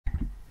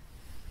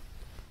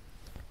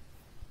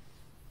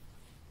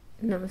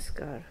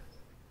Namaskar.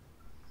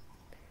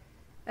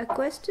 A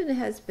question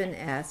has been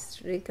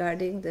asked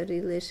regarding the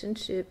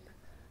relationship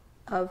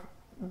of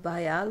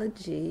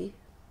biology,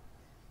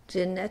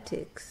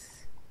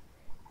 genetics,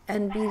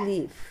 and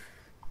belief.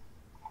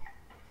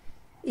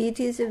 It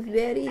is a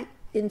very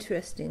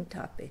interesting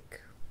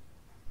topic.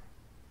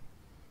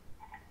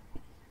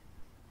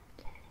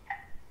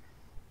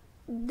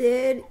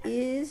 There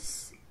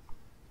is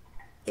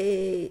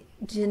a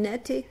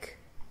genetic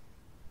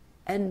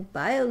and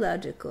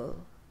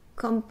biological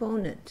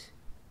component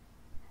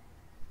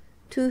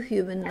to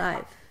human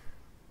life,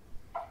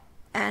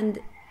 and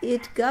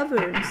it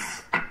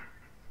governs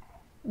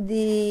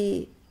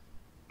the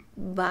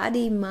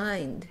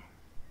body-mind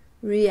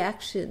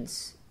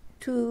reactions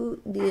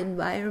to the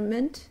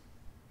environment,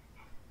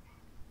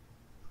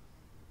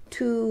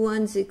 to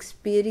one's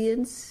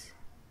experience,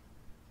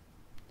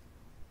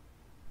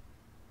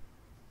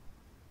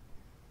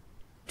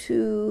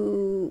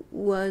 to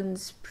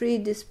one's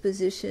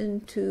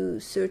predisposition to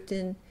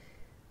certain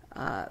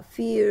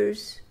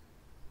fears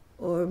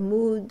or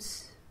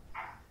moods,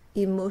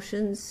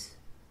 emotions.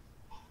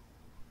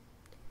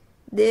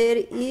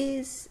 There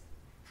is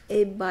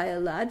a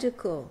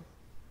biological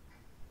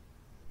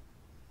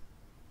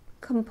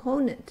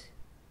component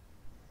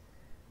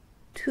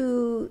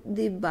to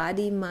the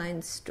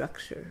body-mind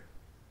structure.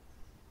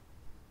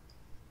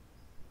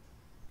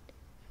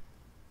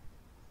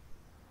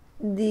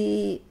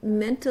 The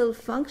mental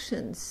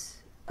functions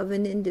of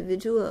an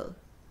individual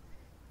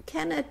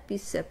cannot be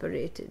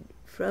separated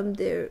from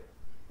their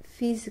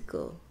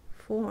physical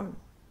form.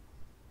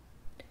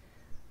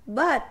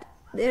 But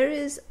there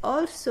is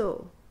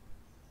also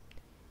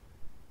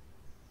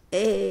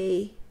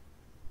an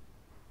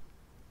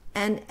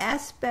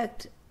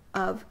aspect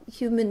of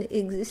human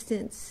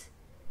existence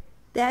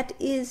that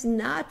is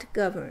not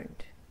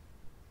governed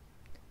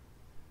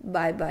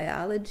by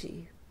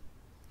biology,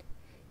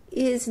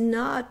 is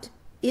not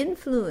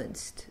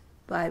influenced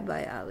by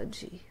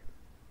biology.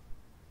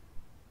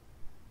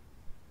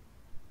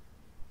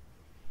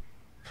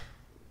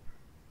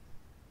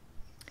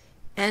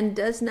 And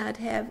does not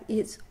have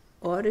its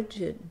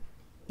origin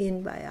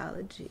in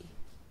biology.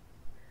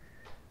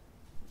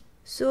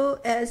 So,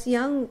 as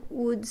Jung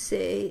would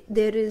say,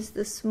 there is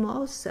the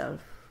small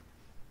self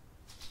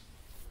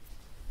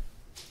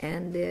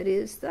and there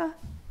is the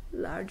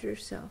larger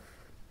self.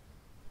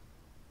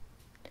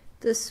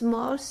 The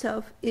small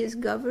self is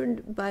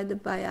governed by the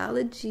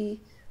biology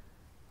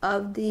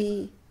of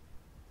the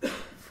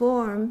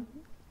form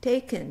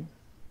taken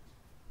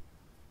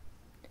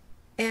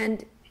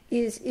and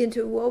is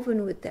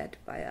interwoven with that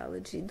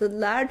biology. The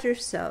larger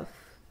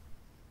self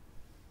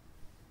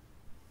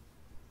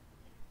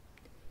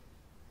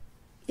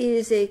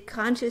is a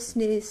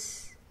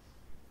consciousness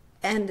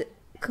and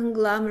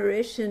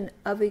conglomeration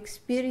of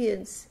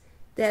experience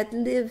that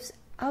lives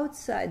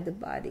outside the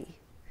body,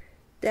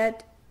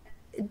 that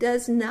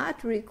does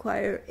not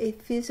require a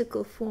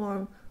physical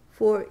form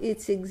for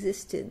its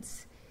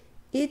existence.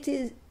 It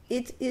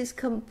is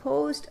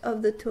composed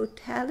of the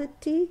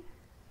totality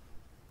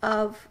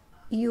of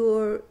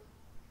your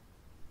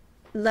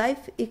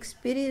life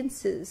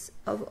experiences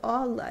of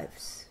all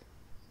lives,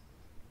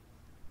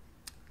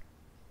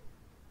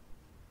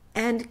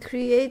 and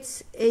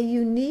creates a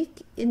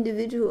unique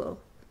individual,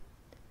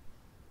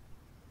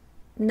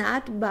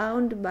 not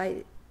bound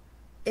by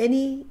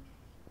any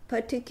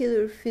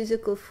particular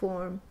physical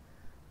form,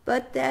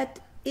 but that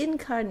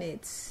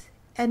incarnates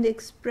and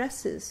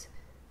expresses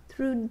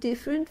through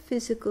different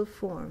physical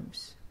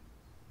forms.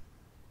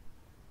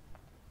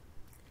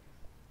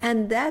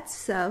 And that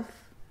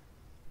self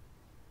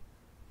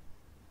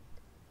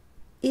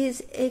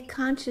is a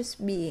conscious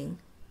being.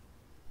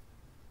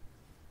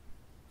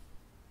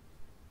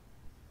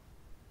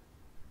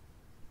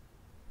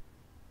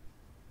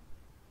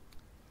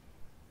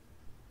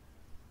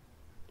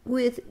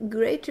 With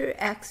greater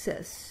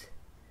access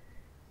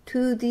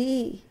to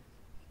the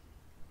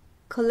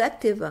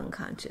collective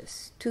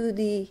unconscious, to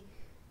the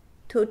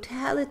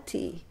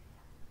totality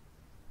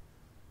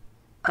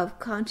of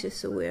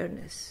conscious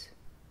awareness.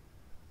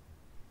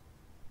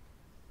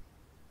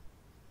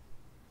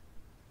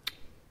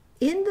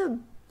 In the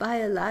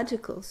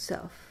biological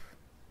self,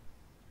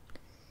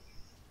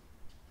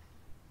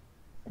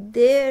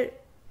 their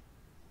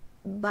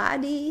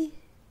body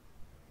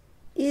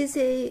is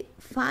a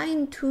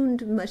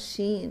fine-tuned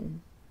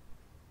machine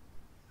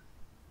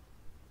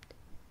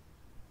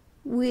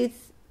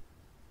with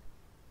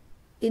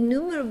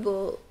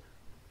innumerable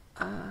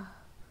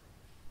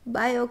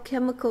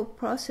biochemical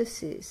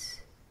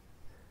processes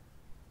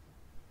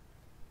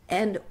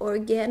and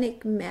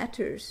organic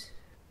matters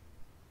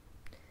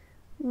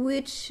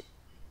which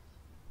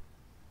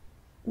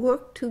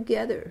work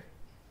together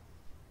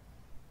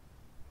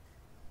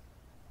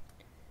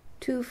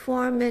to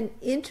form an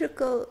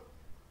integral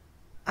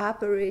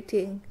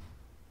operating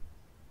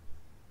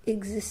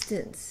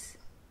existence.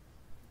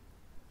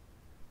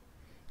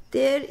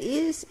 There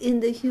is in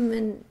the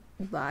human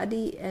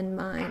body and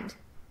mind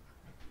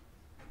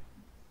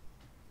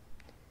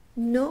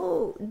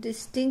no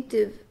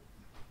distinctive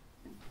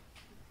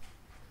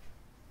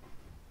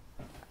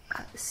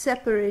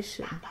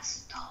separation.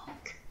 Papa's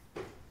talk.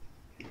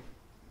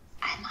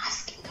 I'm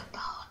asking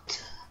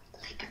about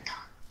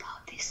Lebanon,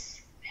 about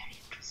this. Very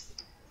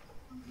interesting.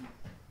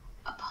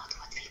 About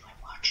what we were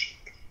watching.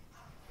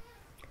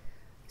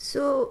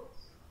 So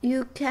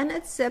you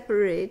cannot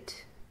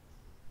separate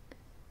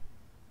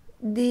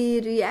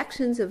the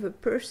reactions of a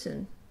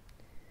person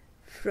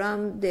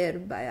from their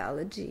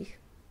biology.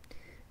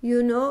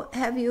 You know,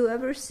 have you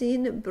ever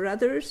seen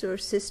brothers or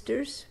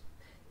sisters,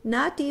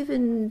 not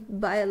even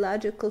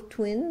biological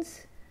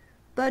twins,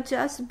 but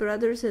just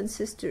brothers and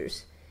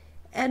sisters,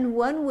 and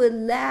one will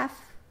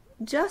laugh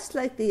just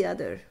like the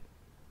other,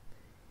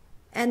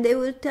 and they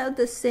will tell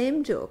the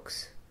same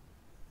jokes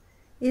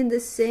in the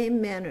same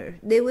manner.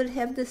 They will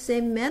have the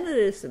same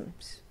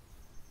mannerisms.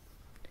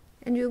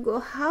 And you go,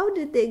 how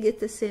did they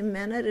get the same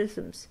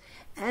mannerisms?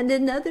 And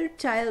another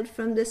child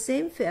from the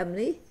same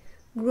family,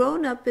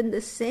 grown up in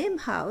the same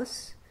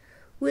house,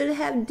 will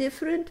have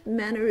different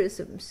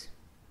mannerisms.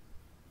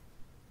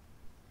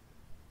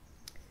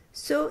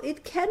 So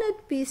it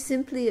cannot be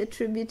simply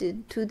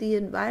attributed to the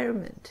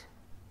environment.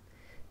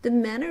 The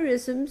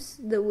mannerisms,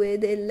 the way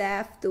they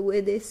laugh, the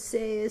way they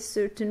say a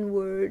certain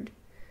word,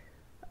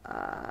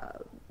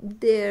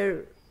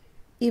 their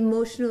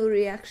emotional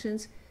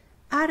reactions,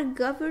 are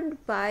governed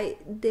by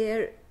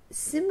their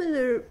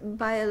similar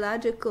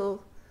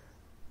biological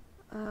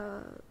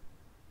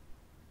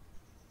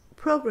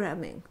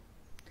programming,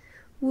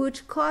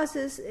 which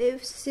causes a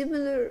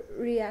similar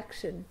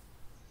reaction.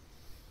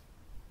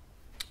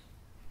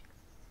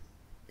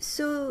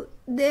 So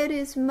there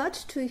is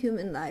much to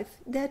human life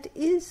that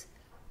is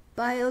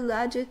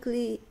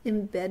biologically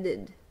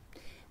embedded,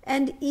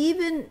 and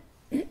even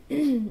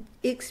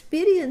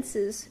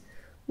experiences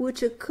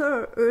which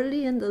occur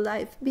early in the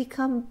life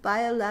become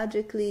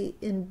biologically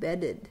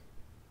embedded.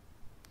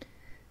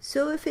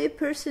 So if a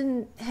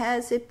person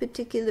has a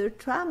particular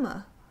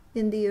trauma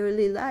in the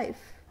early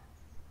life,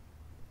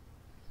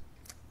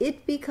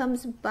 it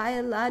becomes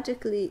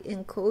biologically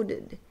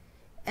encoded,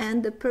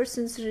 and the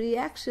person's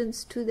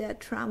reactions to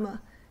that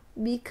trauma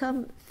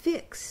become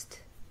fixed.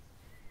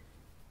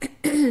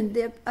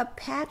 A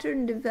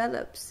pattern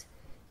develops.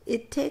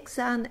 It takes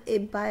on a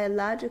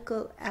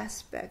biological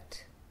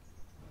aspect.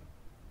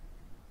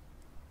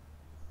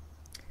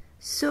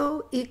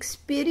 So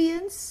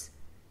experience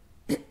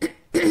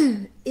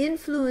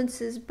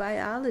influences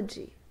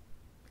biology,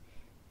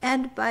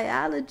 and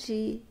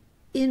biology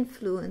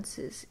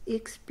influences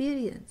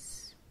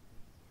experience.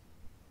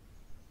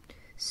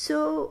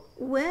 So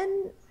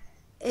when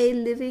a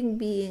living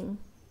being,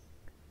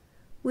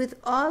 with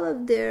all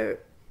of their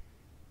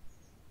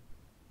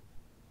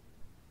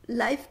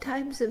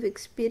lifetimes of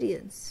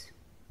experience,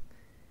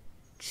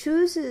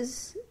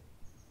 chooses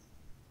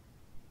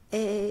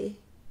a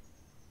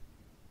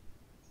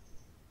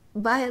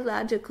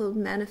biological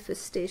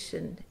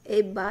manifestation,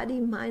 a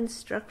body-mind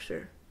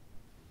structure,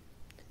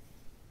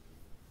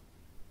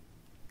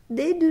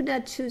 they do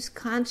not choose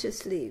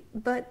consciously,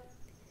 but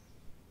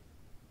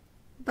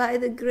by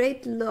the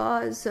great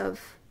laws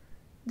of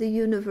the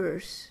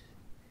universe,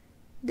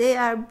 they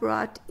are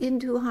brought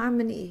into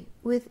harmony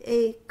with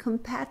a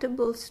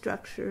compatible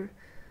structure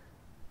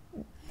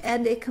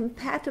and a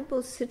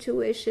compatible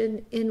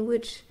situation in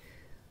which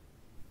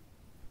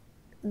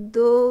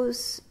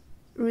those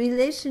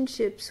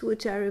relationships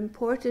which are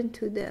important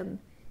to them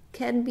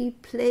can be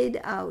played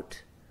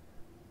out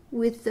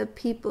with the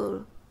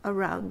people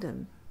around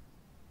them.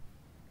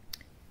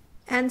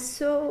 And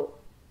so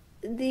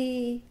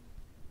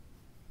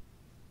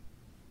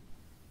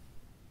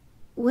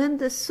when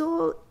the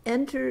soul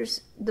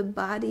enters the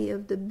body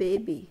of the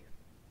baby,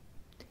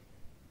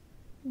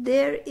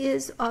 there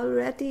is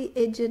already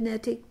a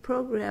genetic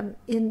program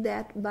in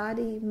that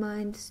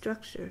body-mind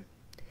structure.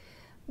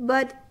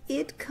 But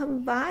it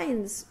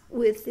combines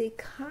with the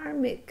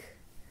karmic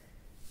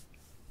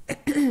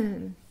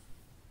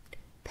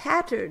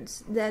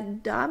patterns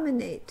that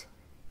dominate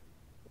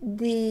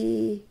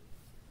the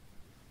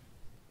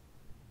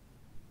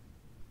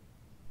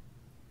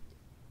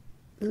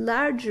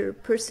larger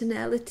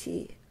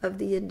personality of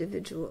the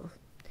individual,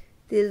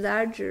 the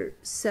larger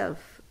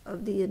self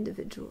of the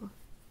individual,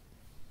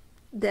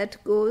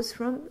 that goes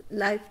from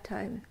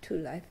lifetime to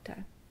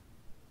lifetime.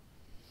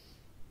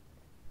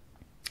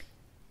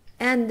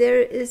 And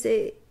there is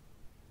a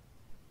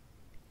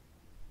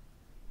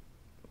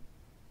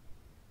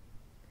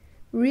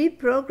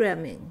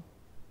reprogramming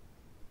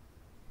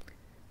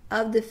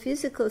of the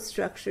physical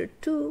structure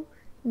to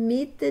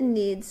meet the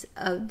needs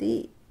of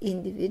the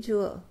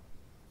individual.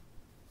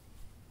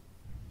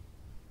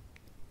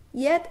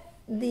 Yet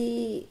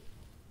the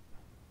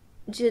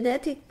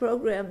genetic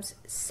programs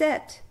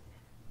set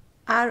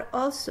are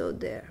also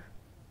there.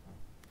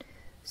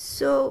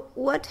 So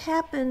what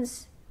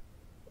happens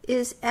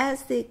is,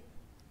 as the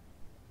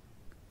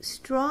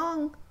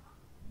strong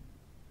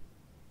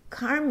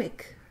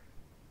karmic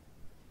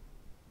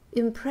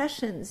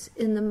impressions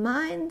in the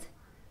mind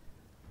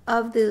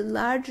of the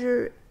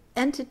larger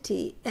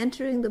entity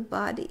entering the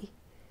body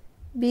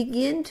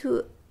begin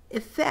to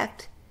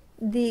affect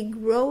the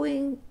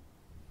growing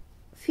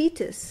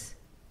fetus,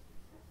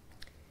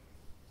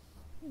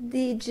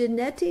 the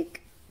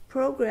genetic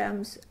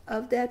programs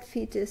of that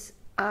fetus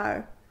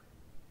are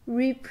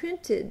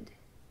reprinted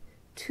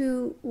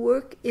to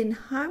work in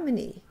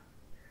harmony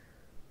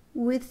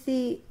with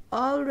the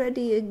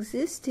already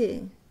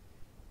existing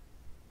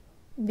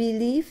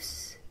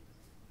beliefs,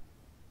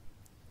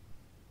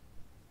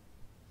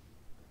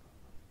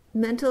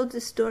 mental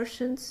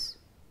distortions,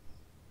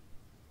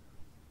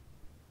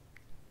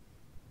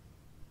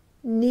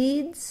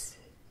 needs,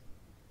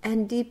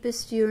 and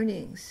deepest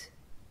yearnings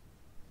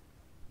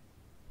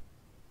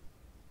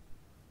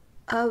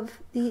of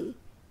the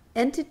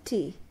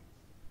entity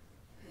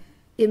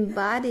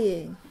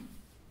embodying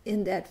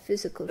in that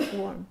physical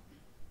form.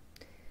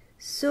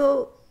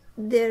 So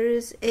there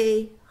is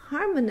a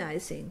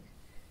harmonizing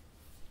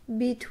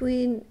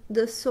between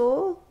the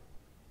soul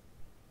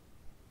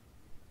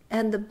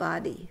and the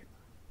body,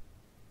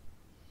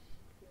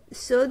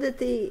 so that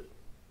the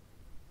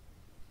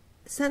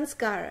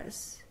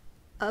sanskaras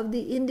of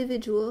the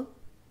individual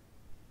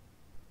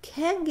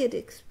can get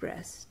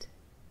expressed.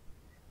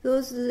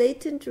 Those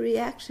latent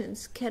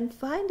reactions can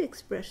find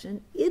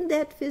expression in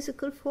that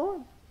physical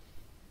form.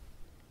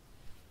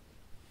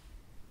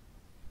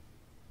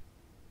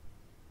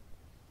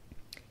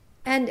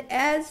 And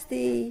as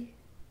the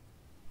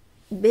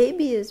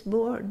baby is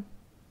born,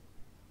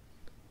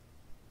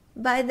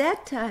 by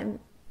that time,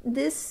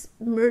 this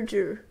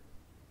merger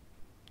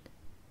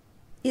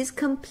is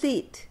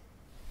complete,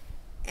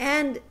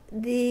 and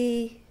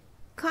the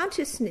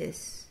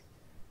consciousness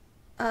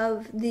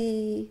of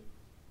the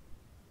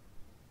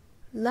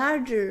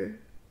larger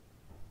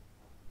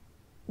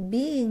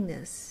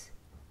beingness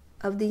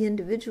of the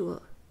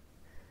individual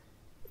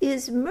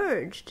is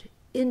merged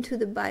into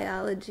the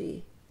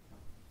biology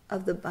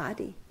of the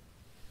body.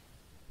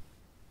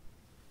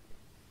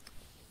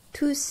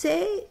 To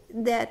say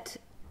that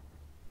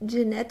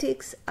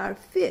genetics are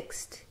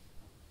fixed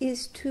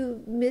is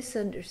to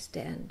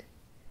misunderstand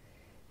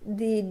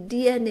the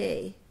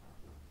DNA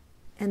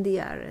and the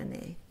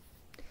RNA.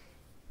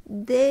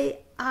 They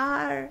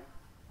are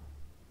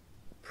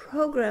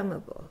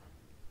programmable.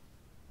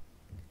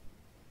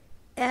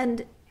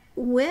 And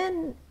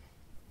when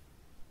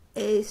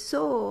a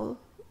soul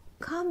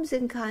comes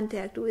in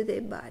contact with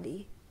a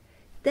body,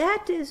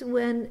 that is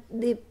when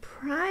the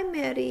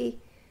primary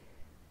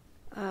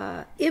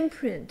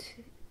imprint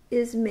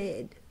is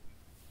made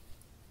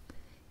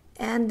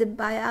and the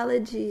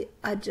biology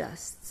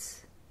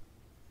adjusts.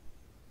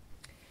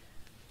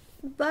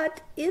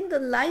 But in the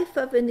life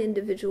of an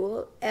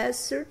individual, as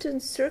certain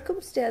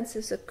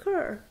circumstances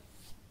occur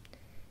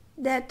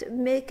that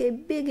make a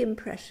big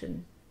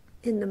impression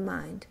in the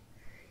mind,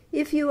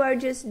 if you are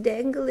just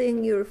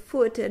dangling your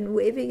foot and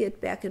waving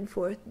it back and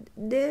forth,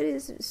 there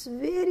is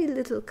very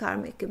little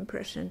karmic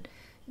impression.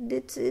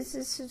 It's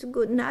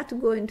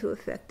not going to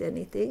affect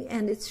anything,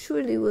 and it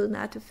surely will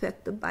not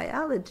affect the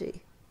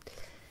biology.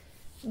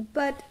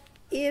 But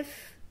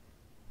if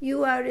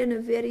you are in a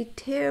very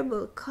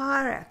terrible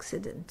car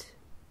accident,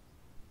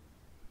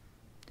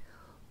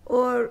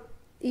 or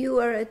you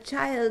are a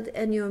child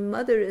and your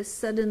mother is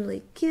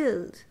suddenly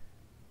killed,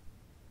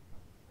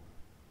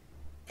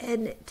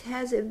 and it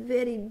has a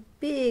very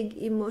big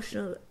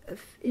emotional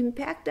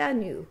impact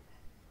on you,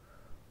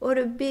 or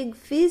a big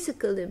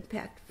physical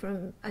impact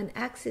from an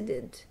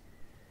accident,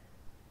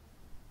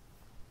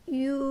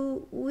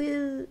 you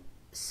will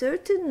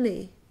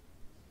certainly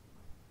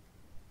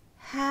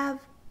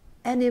have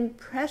an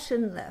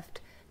impression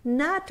left,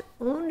 not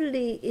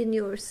only in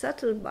your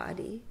subtle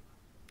body,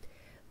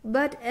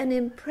 but an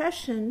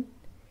impression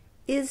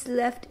is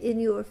left in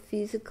your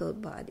physical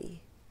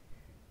body.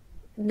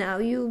 Now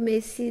you may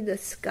see the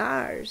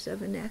scars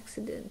of an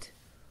accident,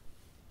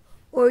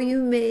 or you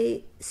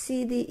may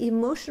see the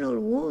emotional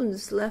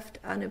wounds left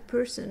on a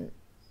person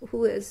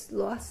who has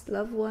lost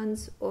loved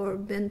ones or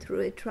been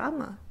through a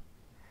trauma.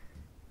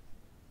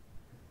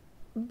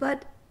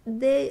 But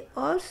they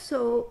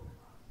also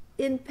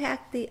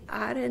impact the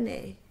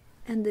RNA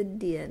and the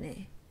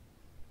DNA.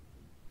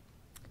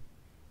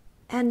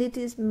 And it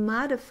is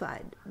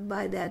modified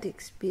by that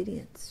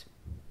experience.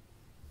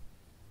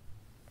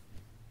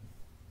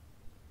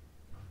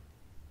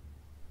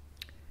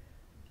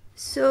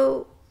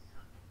 So,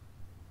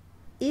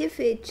 if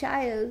a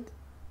child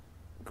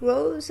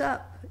grows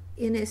up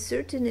in a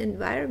certain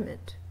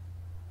environment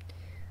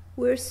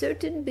where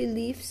certain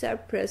beliefs are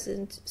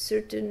present,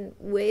 certain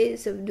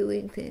ways of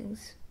doing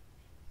things,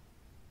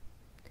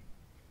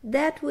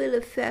 that will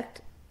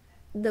affect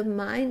the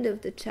mind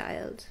of the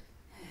child.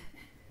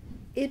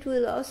 It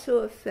will also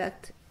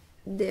affect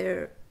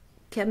their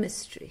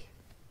chemistry.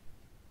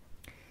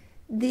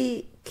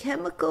 The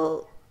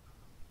chemical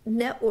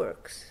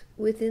networks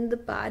within the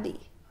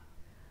body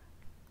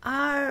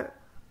are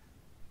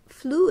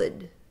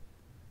fluid,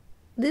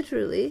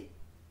 literally.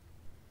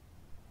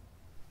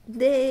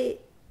 They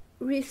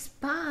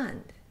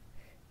respond.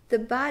 The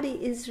body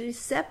is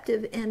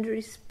receptive and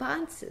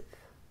responsive.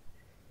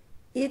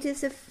 It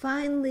is a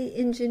finely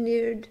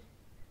engineered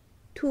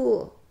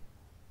tool.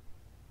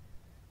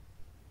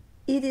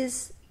 It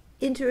is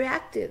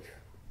interactive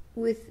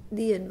with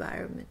the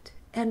environment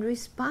and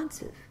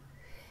responsive.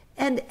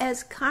 And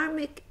as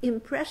karmic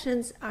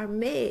impressions are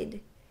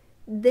made,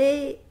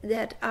 they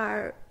that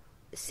are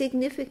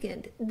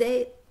significant,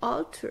 they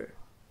alter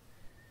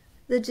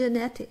the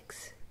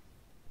genetics.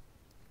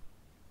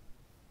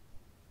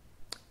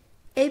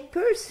 A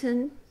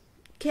person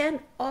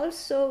can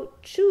also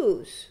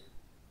choose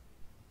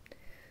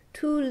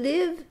to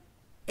live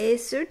a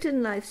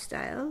certain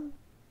lifestyle,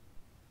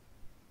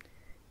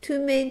 to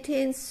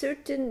maintain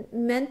certain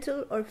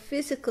mental or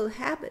physical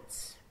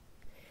habits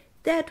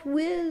that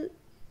will,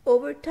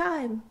 over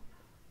time,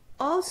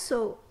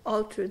 also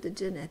alter the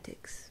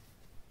genetics.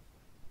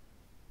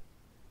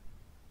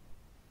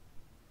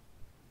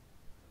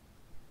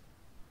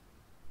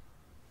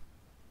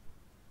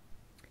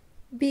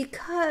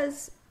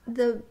 Because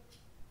the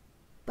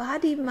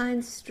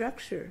body-mind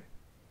structure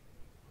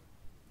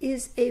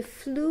is a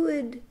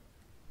fluid,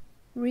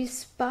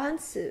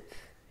 responsive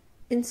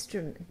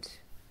instrument.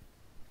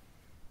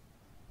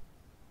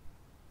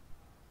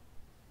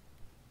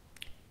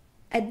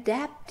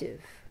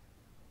 Adaptive.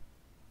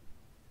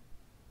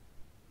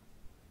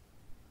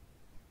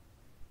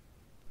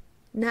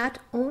 Not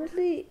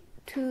only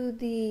to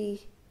the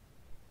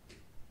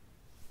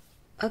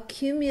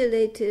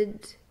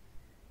accumulated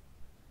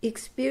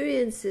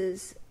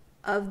experiences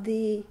of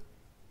the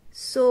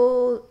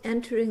soul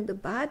entering the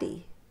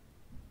body,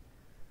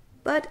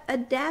 but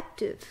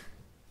adaptive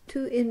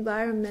to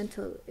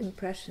environmental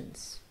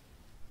impressions.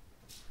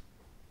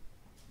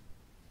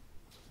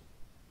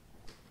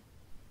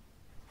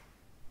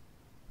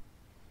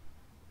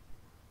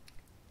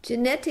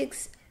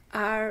 Genetics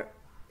have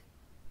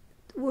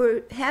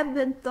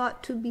been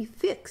thought to be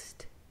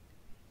fixed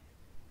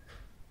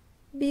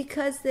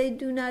because they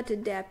do not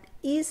adapt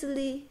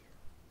easily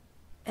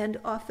and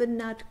often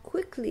not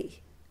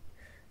quickly.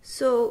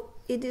 So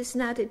it is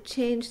not a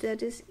change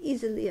that is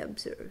easily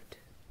observed,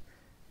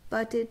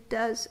 but it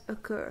does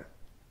occur.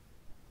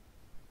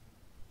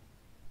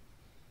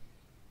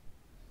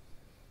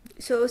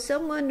 So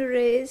someone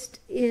raised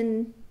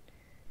in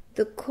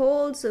the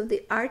colds of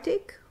the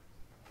Arctic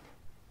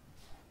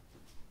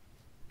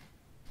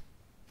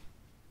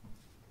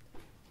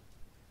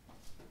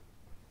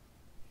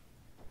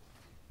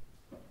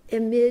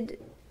amid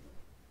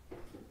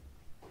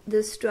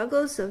the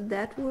struggles of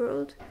that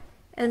world,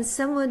 and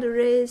someone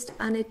raised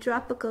on a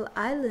tropical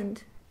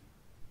island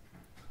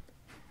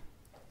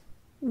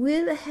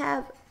will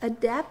have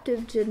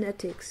adaptive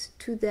genetics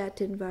to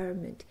that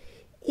environment,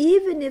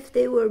 even if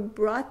they were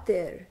brought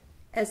there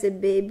as a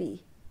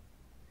baby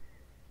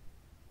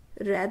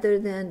rather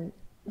than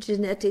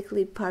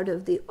genetically part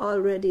of the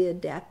already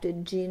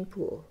adapted gene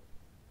pool.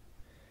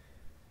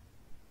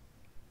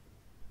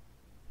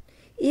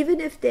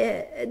 Even if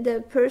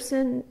the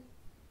person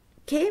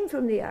came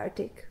from the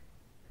Arctic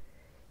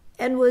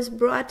and was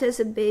brought as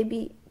a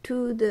baby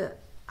to the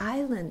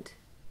island,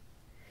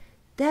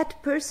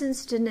 that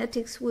person's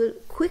genetics will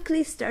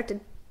quickly start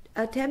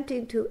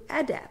attempting to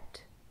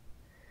adapt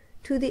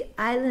to the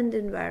island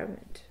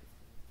environment.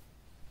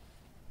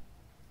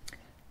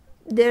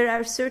 There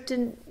are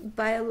certain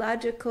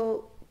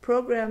biological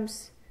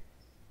programs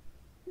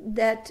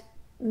that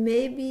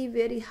may be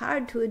very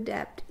hard to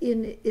adapt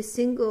in a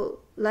single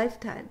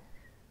lifetime,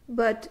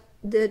 but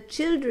the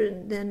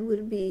children then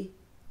will be,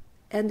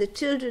 and the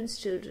children's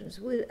children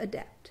will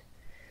adapt.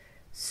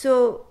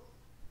 So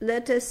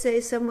let us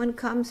say someone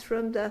comes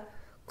from the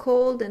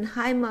cold and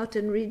high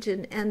mountain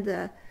region, and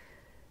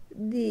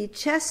the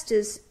chest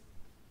is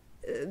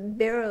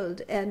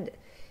barreled and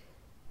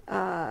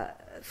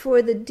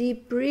for the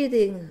deep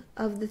breathing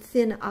of the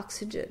thin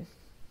oxygen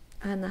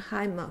on the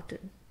high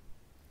mountain.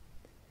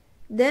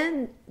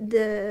 Then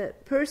the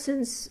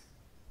person's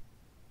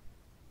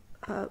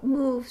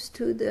moves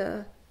to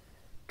the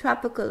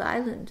tropical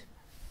island.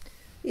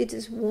 It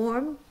is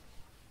warm,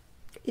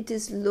 it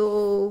is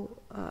low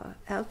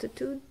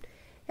altitude.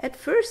 At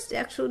first,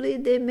 actually,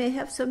 they may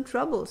have some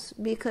troubles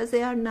because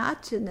they are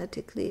not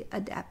genetically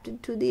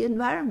adapted to the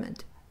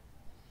environment.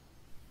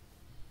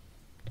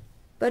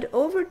 But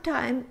over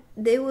time,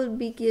 they will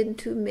begin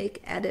to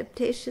make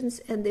adaptations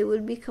and they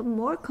will become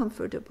more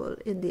comfortable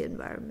in the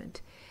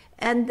environment.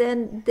 And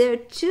then their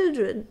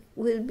children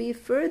will be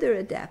further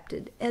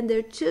adapted, and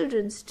their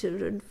children's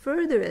children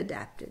further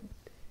adapted.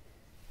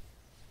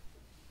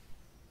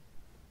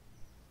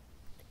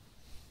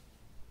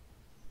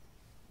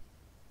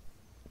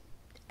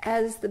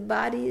 As the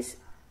body's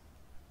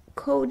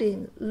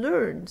coding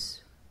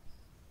learns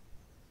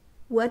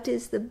what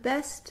is the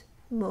best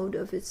mode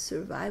of its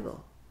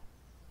survival.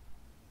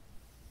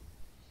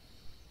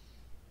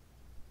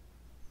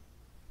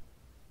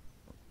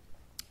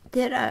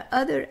 There are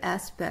other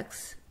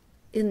aspects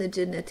in the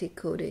genetic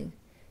coding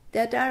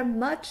that are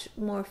much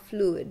more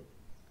fluid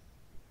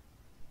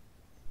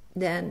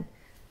than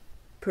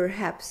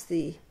perhaps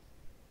the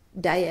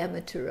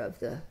diameter of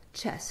the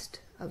chest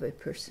of a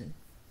person.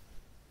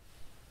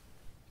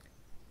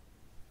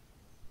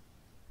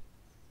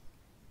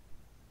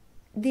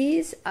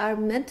 These are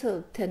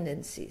mental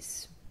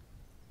tendencies.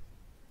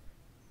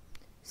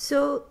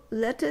 So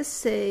let us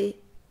say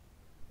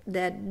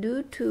that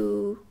due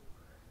to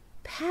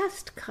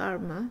past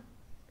karma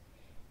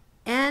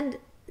and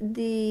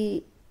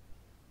the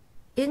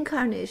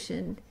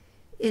incarnation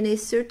in a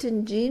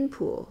certain gene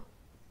pool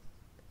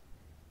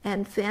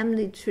and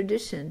family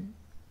tradition,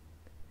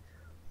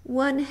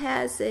 one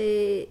has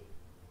a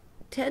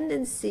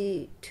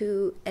tendency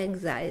to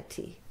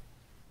anxiety.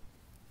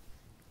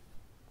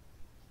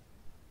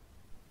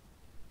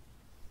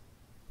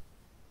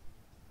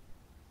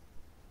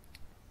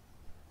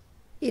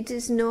 It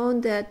is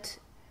known that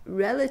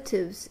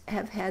relatives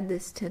have had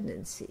this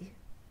tendency.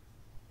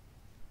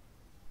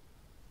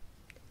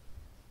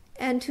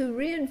 And to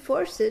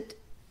reinforce it,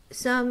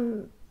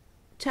 some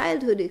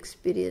childhood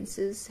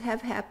experiences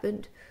have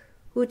happened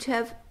which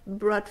have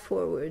brought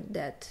forward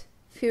that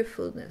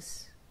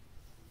fearfulness.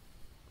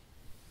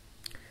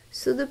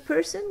 So the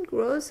person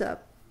grows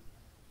up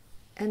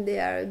and they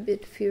are a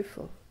bit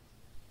fearful.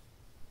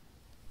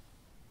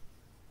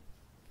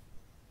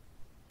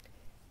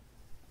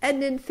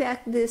 And in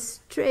fact, this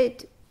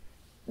trait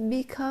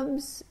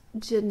becomes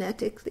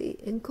genetically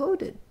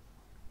encoded.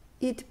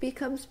 It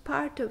becomes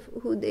part of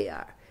who they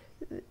are.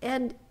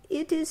 And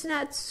it is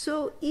not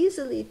so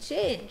easily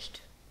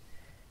changed.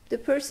 The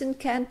person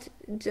can't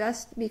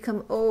just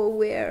become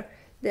aware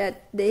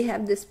that they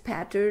have this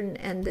pattern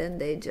and then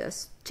they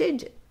just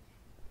change it.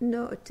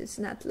 No, it is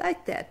not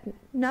like that.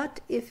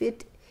 Not if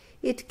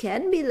it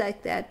can be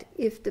like that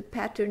if the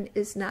pattern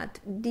is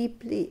not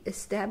deeply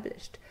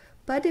established.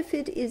 But if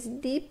it is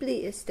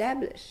deeply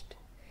established,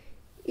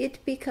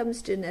 it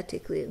becomes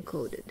genetically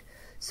encoded.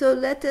 So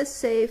let us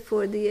say,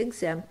 for the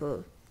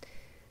example,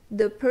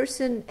 the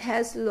person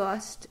has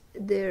lost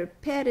their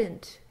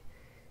parent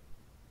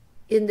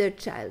in their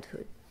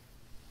childhood.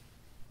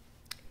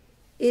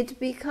 It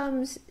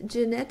becomes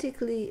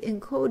genetically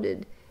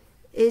encoded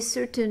a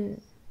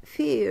certain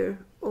fear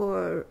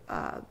or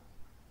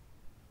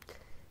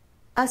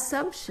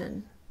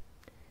assumption.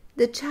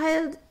 The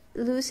child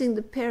losing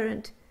the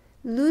parent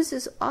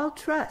loses all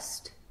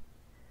trust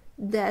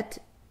that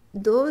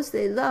those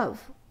they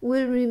love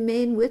will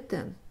remain with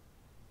them.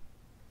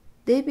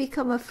 They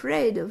become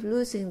afraid of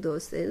losing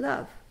those they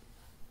love.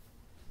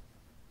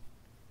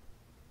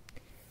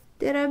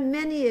 There are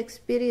many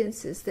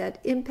experiences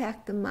that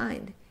impact the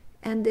mind,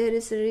 and there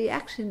is a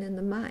reaction in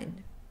the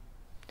mind.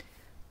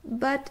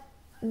 But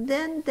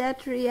then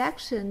that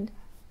reaction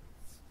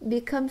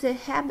becomes a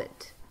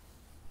habit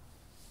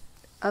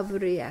of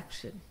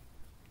reaction.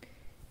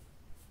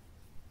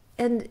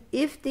 And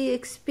if the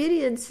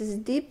experience is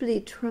deeply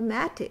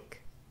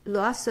traumatic,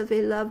 loss of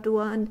a loved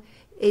one,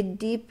 a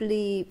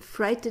deeply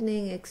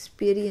frightening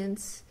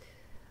experience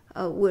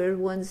where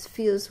one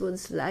feels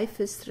one's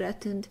life is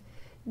threatened,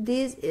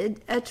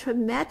 a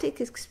traumatic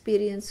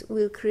experience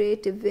will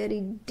create a very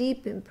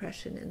deep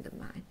impression in the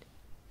mind.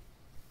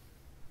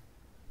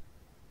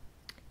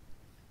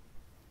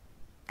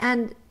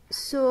 And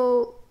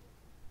so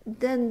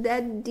then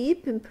that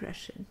deep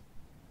impression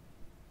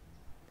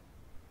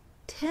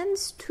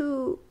tends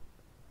to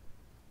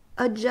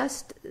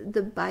adjust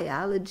the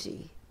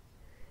biology,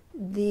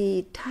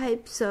 the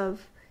types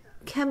of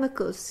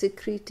chemicals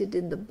secreted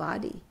in the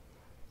body,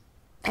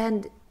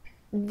 and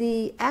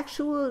the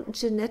actual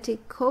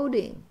genetic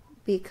coding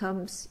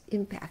becomes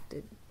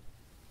impacted.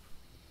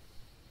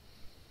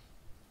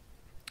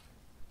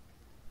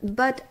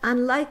 But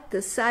unlike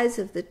the size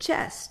of the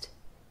chest,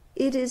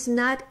 it is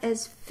not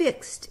as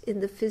fixed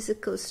in the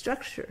physical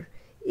structure.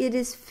 It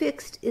is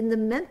fixed in the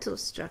mental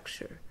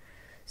structure.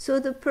 So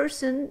the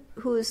person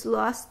who has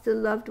lost the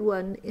loved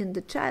one in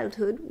the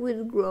childhood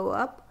will grow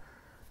up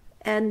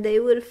and they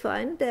will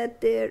find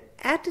that their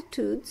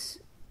attitudes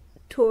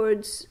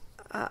towards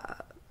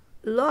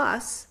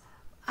loss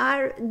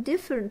are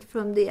different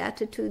from the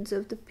attitudes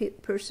of the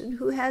person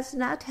who has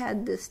not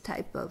had this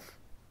type of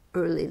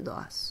early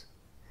loss.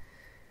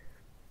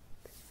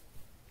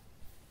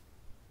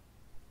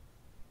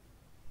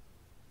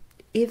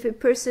 If a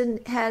person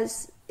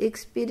has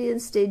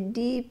experienced a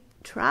deep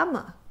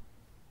trauma,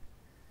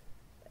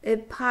 a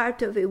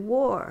part of a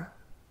war,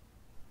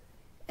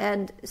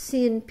 and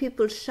seen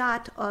people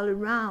shot all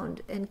around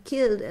and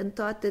killed and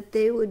thought that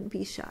they would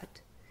be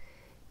shot,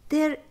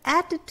 their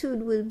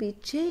attitude will be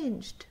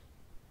changed.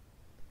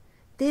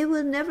 They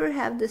will never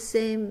have the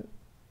same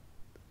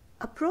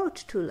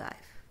approach to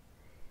life.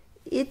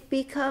 It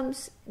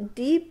becomes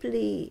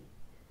deeply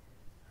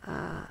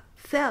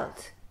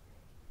felt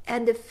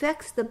and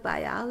affects the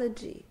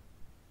biology.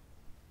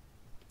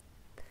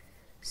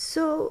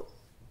 So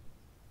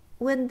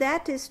when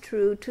that is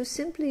true, to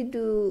simply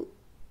do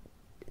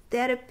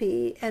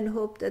therapy and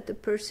hope that the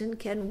person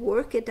can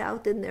work it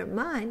out in their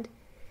mind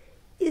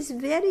is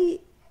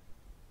very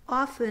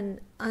often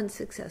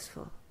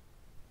unsuccessful,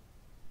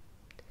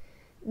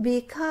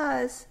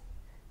 because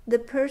the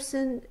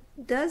person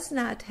does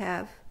not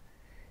have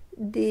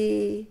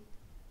the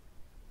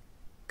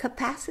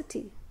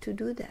capacity to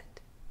do that.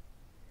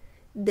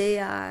 They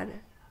are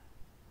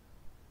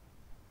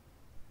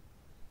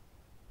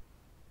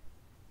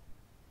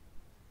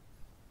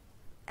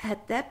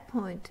at that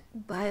point,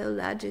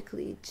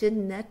 biologically,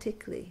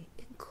 genetically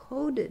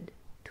encoded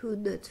to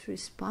those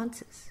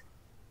responses.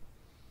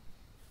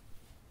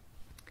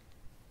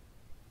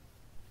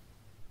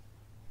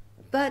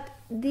 But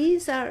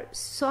these are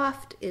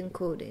soft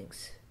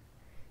encodings.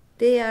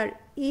 They are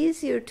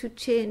easier to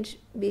change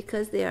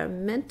because they are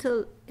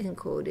mental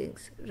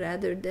encodings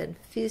rather than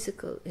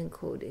physical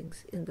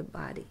encodings in the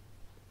body.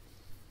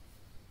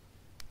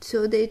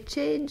 So they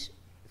change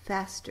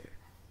faster.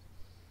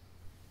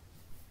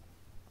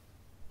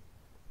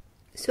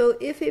 So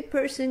if a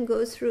person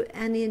goes through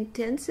an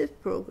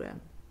intensive program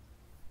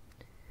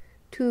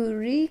to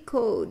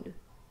recode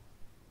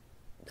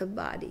the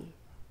body,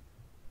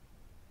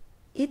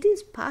 it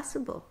is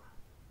possible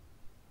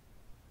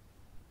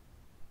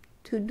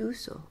to do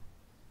so.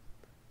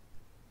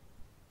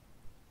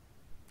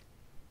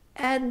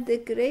 And the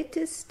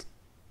greatest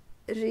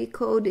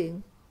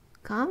recoding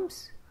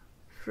comes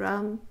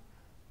from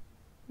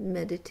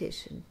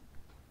meditation.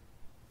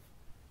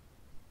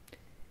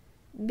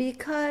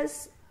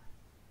 Because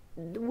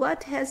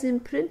what has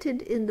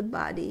imprinted in the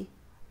body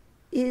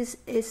is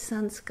a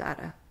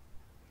sanskara,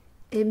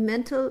 a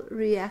mental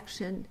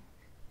reaction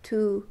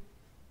to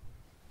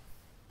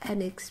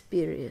an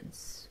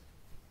experience.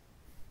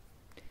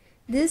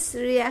 This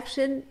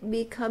reaction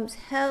becomes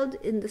held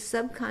in the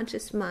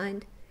subconscious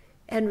mind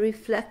and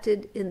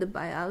reflected in the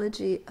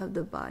biology of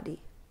the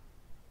body.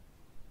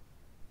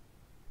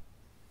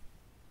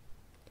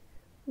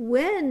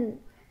 When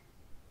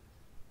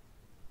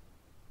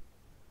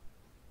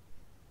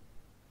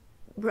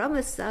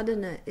Brahma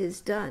sadhana is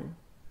done,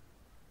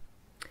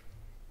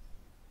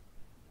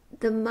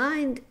 the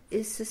mind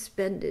is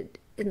suspended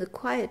in the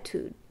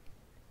quietude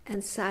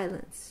and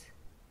silence.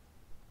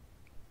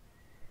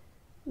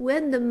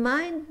 When the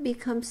mind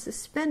becomes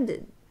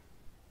suspended,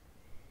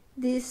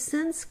 these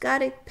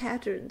sanskaric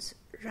patterns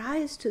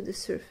rise to the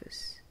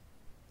surface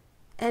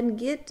and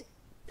get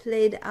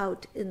played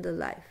out in the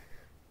life,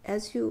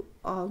 as you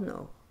all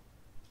know.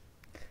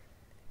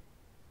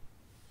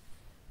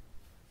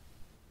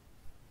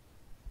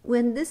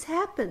 When this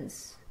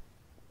happens,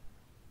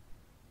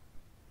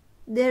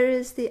 there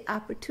is the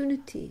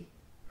opportunity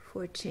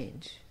for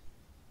change.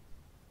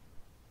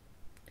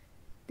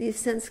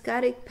 These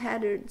sanskaric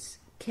patterns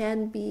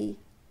can be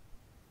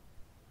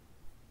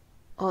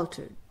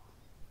altered.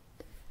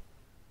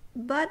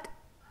 But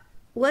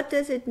what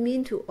does it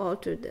mean to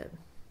alter them?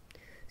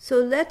 So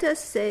let us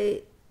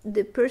say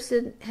the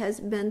person has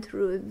been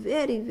through a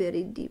very,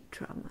 very deep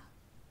trauma,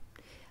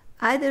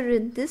 either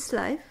in this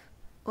life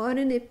or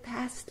in a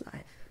past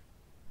life.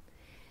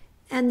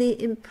 And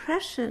the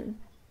impression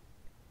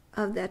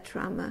of that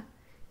trauma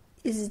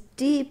is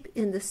deep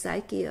in the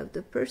psyche of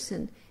the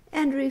person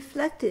and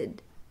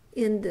reflected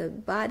in the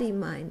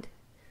body-mind.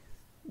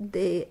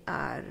 They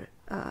are,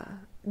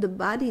 the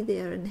body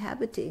they are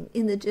inhabiting,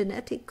 in the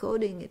genetic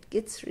coding it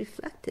gets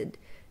reflected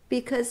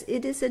because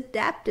it is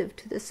adaptive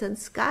to the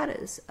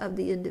sanskaras of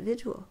the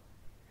individual.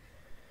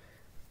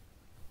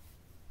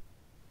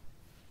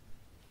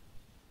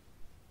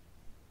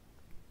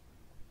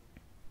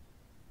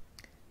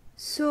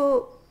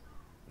 So,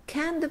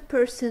 can the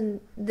person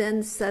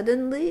then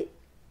suddenly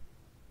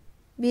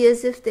be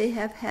as if they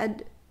have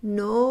had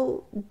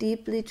no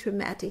deeply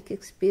traumatic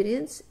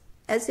experience,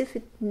 as if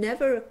it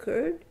never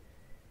occurred,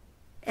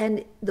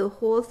 and the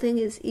whole thing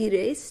is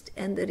erased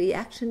and the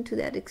reaction to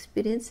that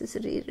experience is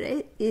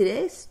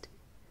erased?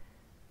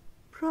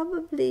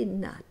 Probably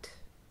not.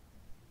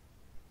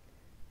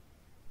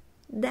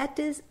 That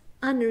is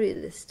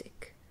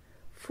unrealistic.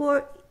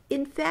 For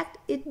in fact,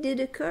 it did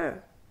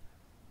occur.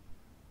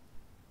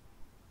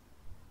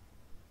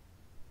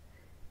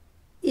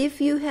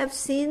 If you have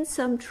seen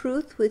some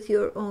truth with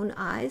your own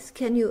eyes,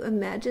 can you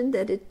imagine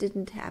that it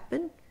didn't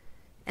happen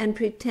and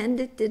pretend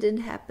it didn't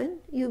happen?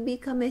 You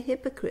become a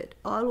hypocrite,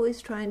 always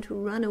trying to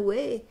run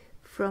away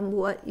from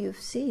what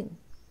you've seen.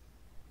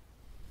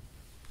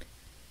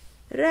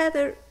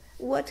 Rather,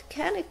 what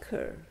can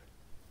occur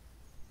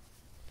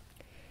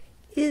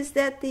is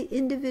that the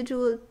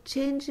individual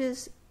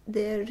changes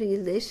their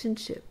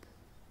relationship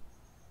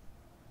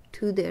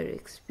to their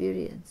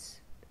experience.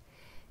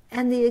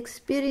 And the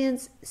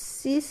experience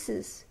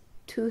ceases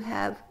to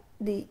have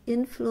the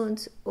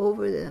influence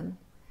over them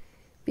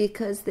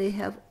because they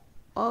have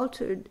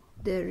altered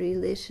their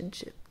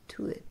relationship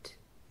to it.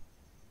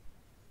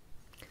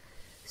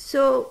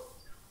 So,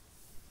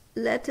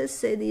 let us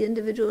say the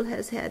individual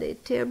has had a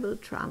terrible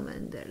trauma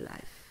in their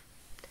life.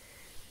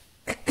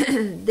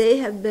 They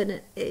have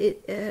been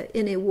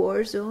in a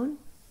war zone,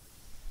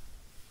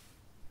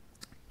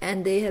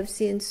 and they have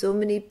seen so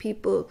many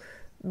people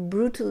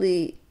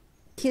brutally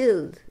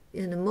killed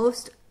in the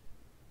most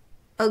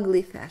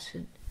ugly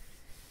fashion.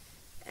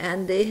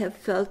 And they have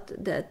felt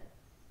that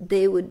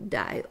they would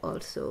die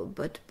also,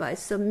 but by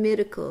some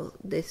miracle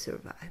they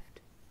survived.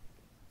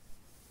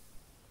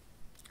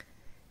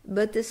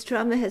 But this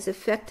trauma has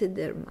affected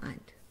their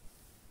mind.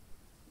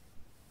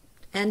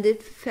 And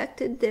it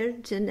affected their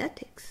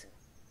genetics.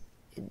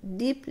 It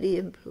deeply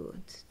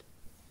influenced.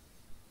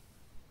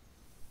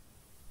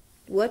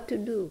 What to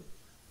do?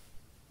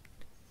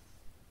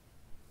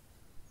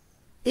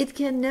 It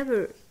can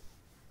never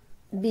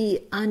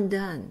be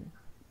undone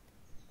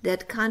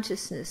that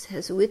consciousness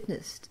has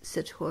witnessed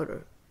such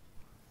horror.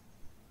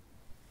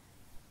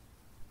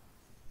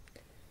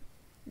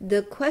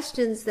 The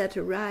questions that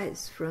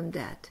arise from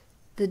that,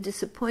 the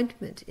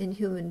disappointment in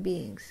human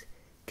beings,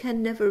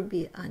 can never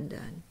be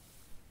undone.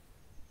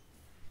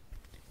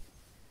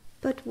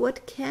 But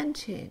what can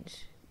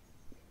change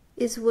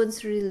is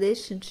one's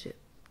relationship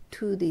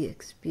to the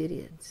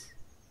experience.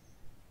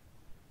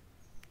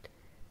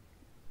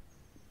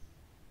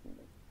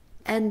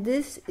 And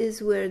this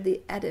is where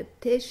the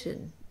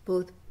adaptation,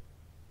 both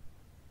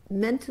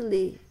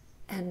mentally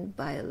and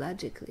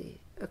biologically,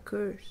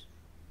 occurs.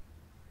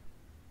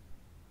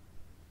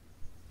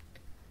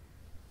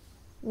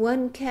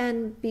 One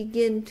can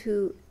begin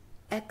to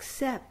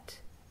accept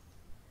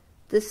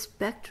the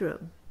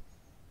spectrum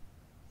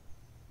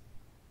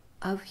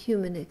of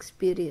human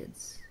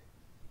experience.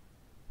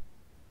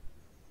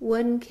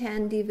 One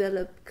can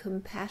develop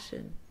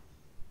compassion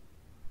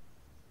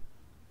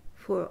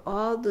for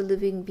all the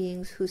living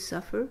beings who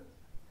suffer,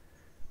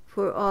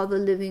 for all the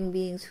living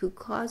beings who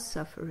cause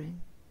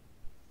suffering,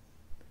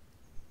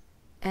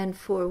 and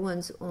for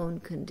one's own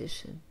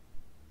condition.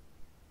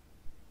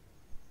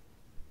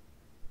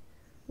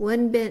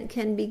 One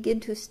can begin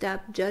to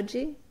stop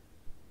judging,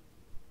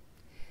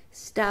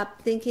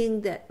 stop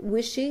thinking that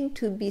wishing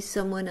to be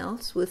someone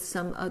else with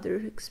some other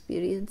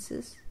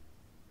experiences,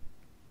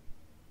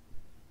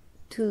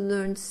 to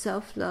learn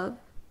self-love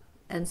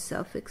and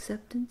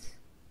self-acceptance,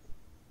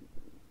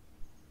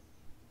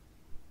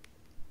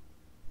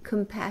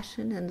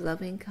 compassion and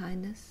loving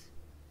kindness.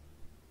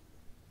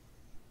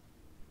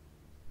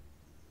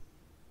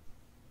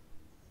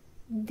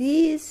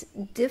 These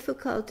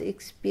difficult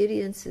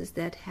experiences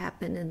that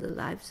happen in the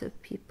lives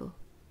of people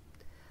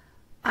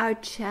are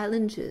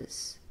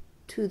challenges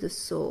to the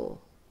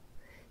soul.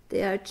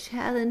 They are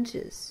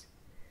challenges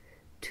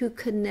to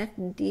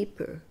connect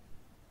deeper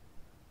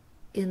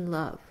in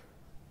love,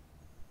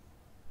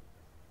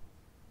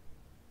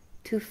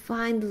 to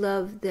find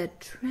love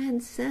that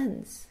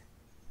transcends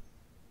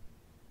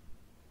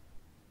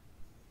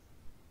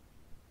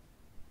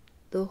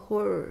the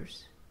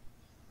horrors,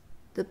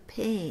 the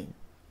pain,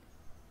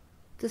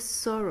 the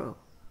sorrow,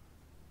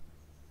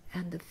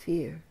 and the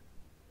fear.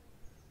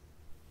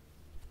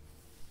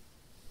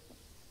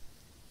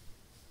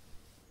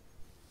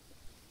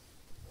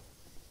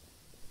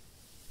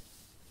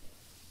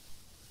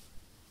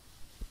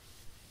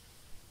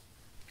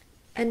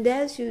 And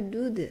as you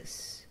do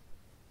this,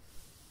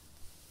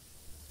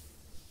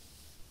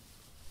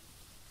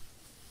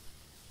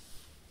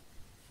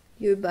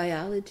 your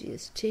biology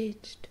is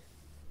changed.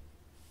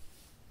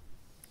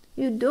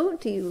 You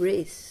don't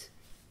erase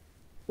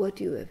what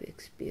you have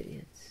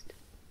experienced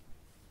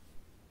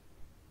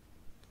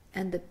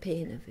and the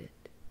pain of it,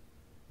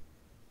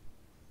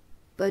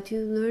 but you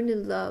learn a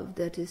love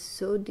that is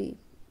so deep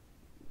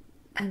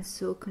and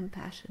so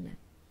compassionate,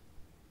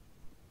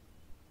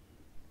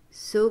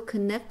 so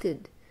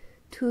connected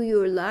to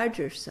your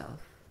larger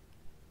self,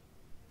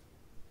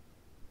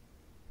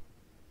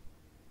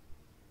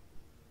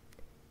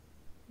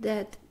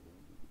 that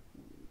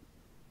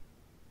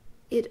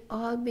it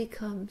all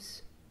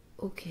becomes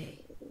okay.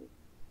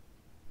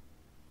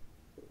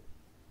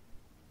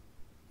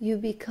 You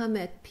become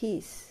at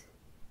peace.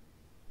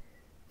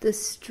 The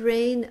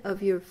strain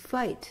of your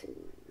fight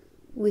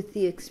with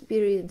the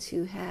experience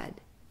you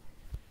had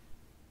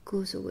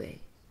goes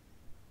away.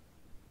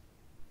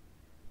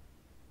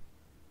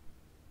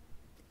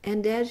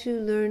 And as you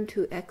learn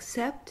to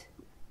accept,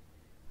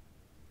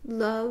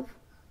 love,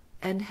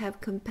 and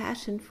have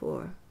compassion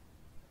for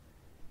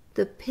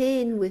the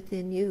pain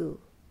within you,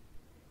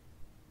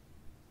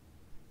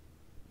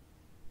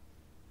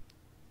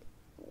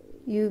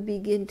 you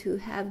begin to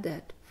have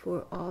that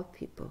for all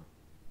people.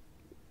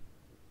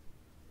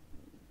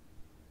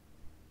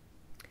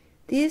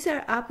 These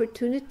are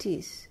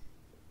opportunities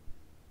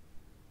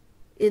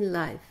in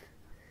life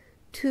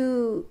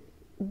to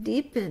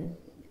deepen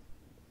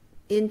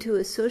into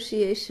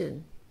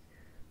association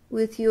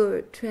with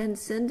your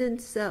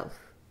transcendent self,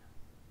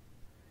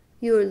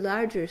 your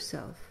larger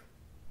self,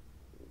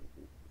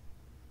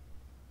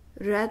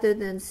 rather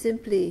than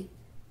simply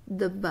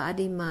the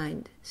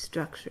body-mind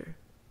structure.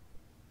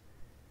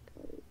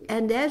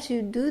 And as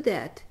you do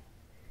that,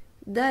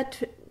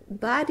 that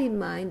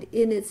body-mind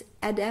in its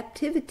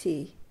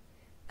adaptivity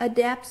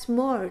adapts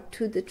more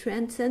to the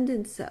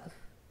transcendent self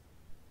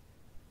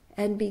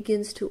and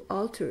begins to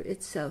alter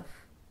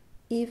itself,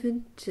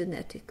 even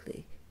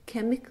genetically,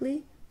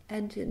 chemically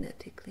and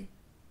genetically.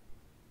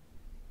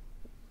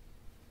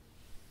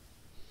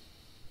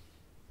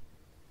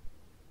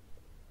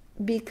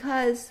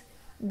 Because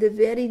the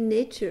very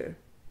nature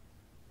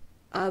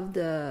of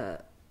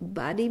the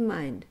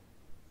body-mind,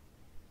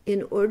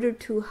 in order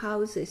to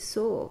house a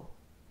soul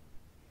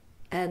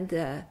and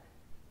the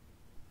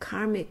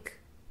karmic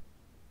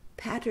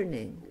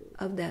patterning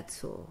of that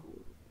soul,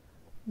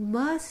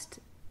 must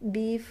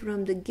be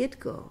from the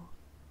get-go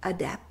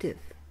adaptive.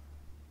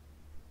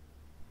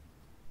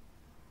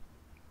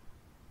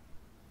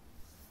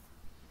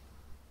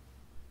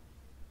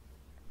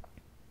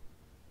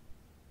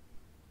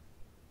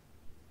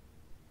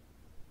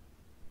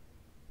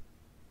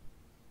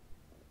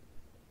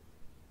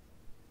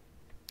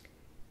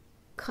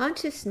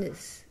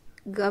 Consciousness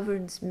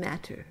governs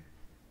matter,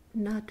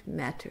 not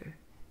matter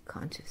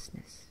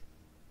consciousness.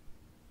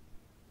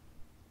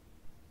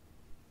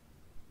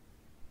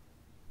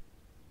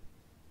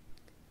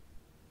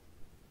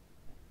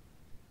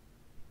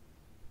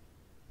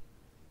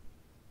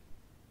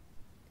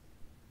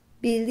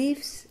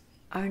 Beliefs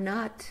are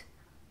not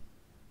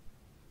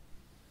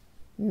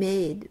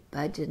made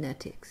by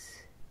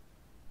genetics.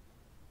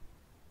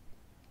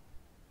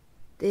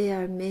 They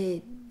are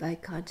made by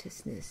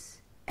consciousness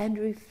and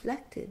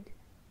reflected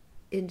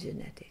in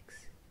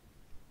genetics.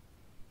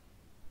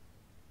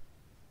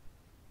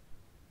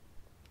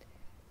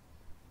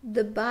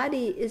 The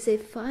body is a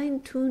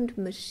fine-tuned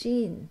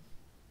machine,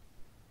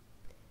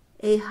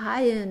 a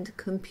high-end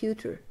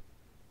computer,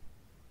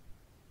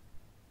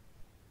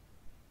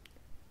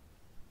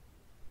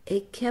 a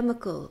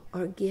chemical,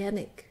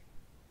 organic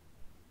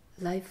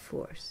life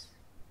force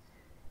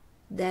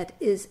that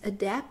is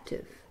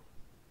adaptive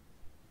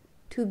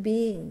to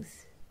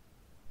beings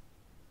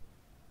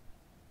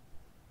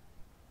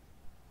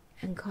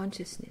and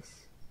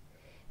consciousness.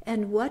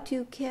 And what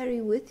you carry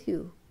with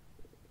you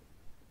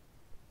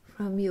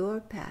from your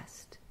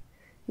past,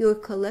 your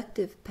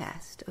collective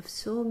past of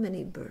so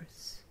many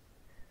births,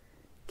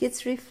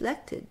 gets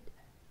reflected,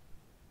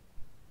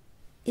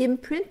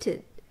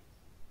 imprinted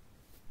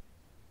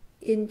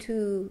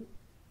into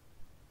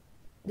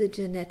the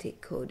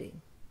genetic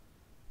coding,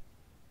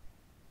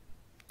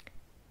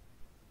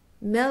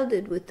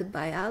 melded with the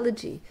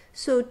biology.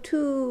 So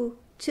two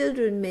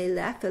children may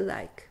laugh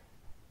alike.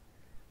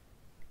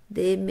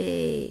 They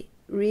may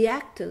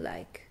react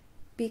alike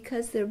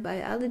because their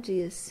biology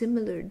is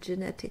similar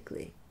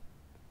genetically.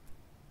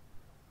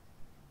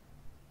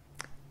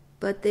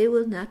 But they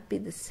will not be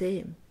the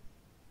same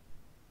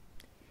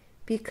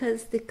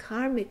because the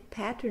karmic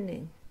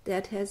patterning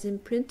that has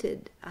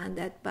imprinted on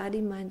that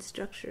body-mind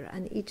structure,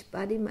 on each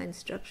body-mind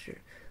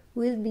structure,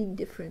 will be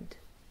different.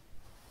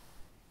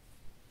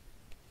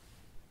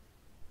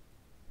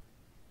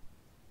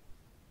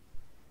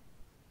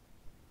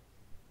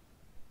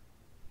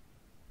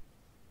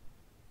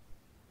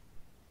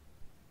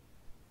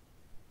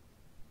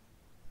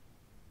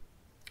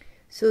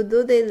 So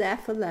though they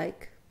laugh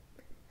alike,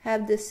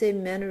 have the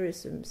same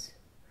mannerisms,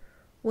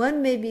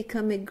 one may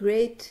become a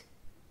great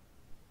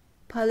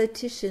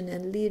politician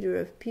and leader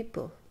of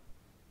people,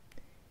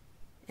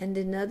 and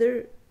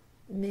another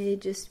may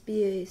just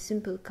be a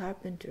simple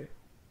carpenter.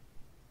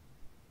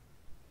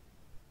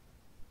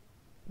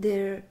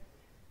 Their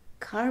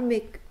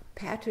karmic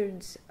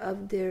patterns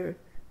of their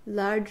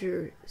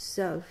larger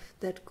self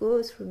that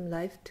goes from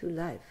life to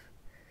life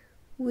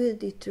will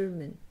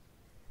determine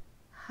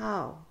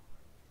how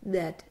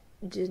that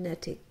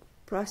genetic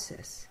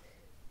process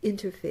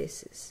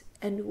interfaces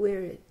and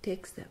where it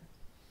takes them.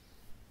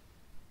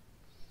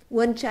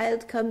 One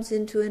child comes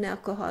into an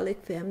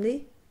alcoholic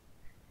family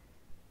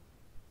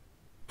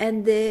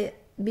and they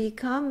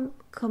become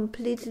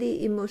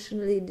completely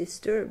emotionally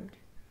disturbed.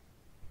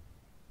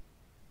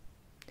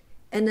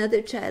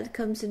 Another child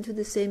comes into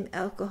the same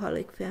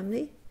alcoholic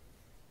family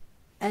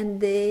and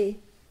they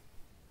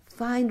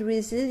find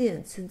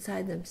resilience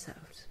inside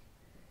themselves.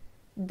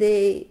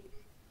 They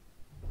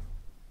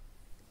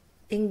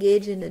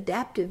engage in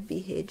adaptive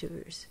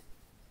behaviors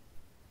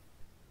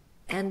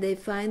and they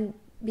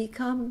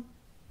become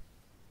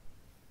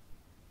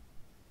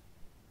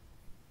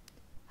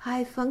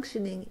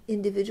high-functioning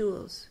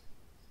individuals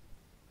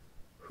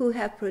who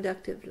have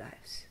productive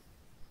lives.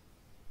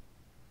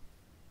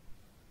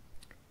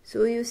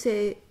 So you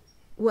say,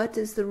 what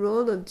is the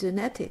role of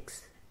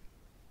genetics?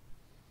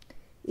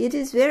 It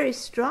is very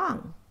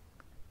strong,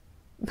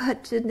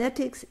 but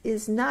genetics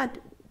is not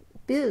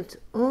built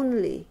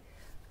only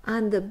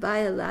on the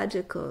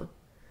biological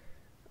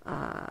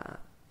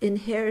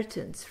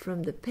inheritance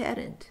from the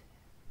parent.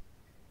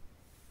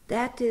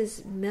 That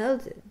is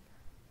melded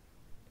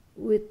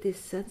with the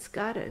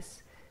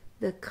sanskaras,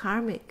 the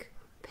karmic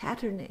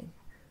patterning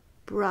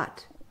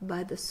brought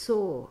by the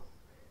soul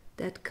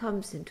that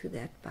comes into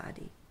that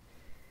body.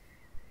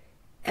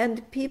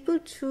 And people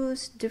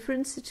choose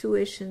different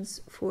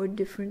situations for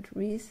different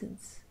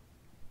reasons.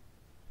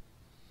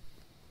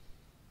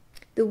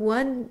 The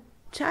one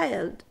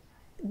child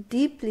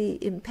deeply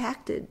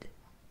impacted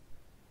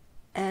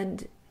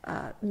and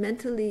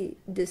mentally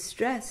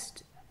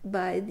distressed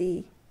by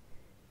the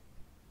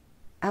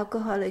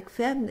alcoholic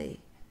family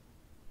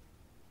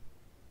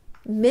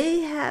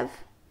may have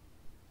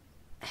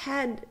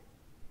had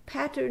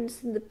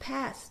patterns in the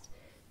past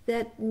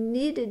that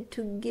needed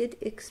to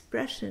get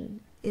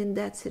expression in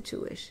that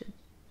situation.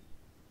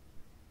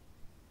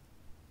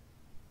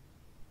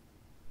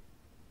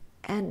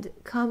 And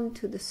come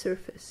to the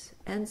surface,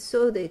 and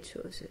so they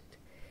chose it.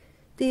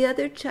 The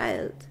other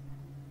child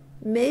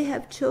may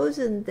have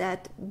chosen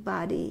that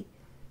body.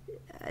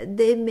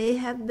 They may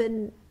have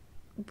been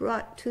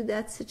brought to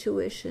that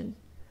situation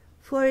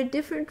for a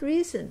different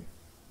reason.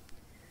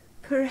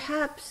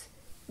 Perhaps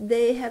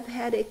they have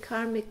had a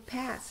karmic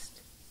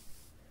past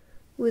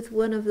with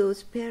one of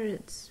those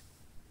parents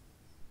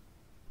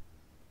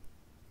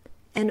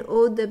and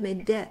owed them a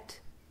debt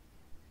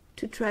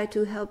to try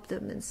to help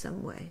them in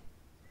some way.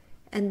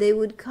 And they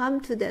would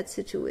come to that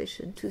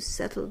situation to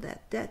settle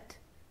that debt.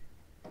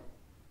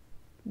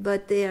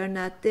 But they are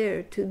not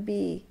there to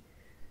be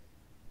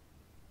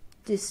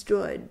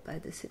destroyed by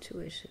the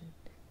situation.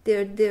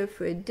 They're there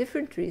for a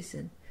different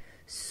reason.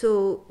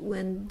 So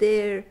when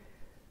their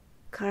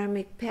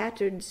karmic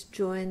patterns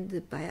join the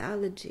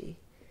biology,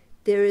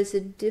 there is a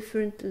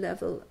different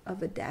level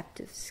of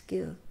adaptive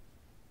skill.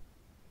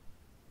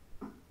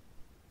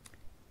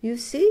 You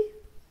see?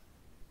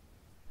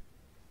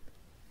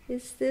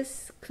 Is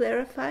this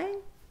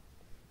clarifying?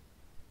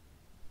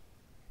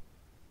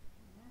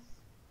 Yes.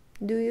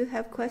 Do you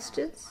have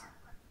questions?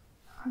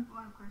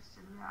 One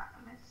question, yeah.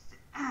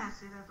 Let's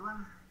say that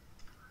one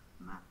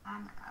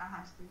man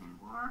has been in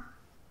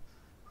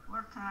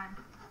wartime,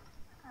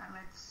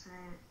 let's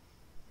say,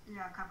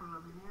 a couple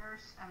of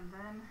years, and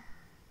then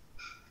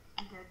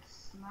he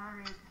gets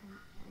married,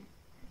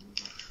 he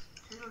gets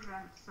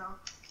children, so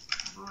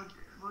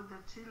would the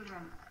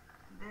children,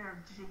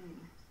 their gene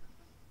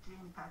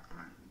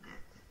pattern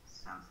get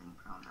something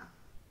from the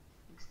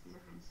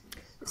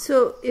experiences?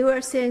 So you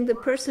are saying the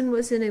person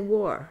was in a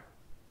war,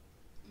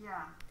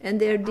 Yeah. and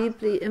they're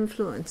deeply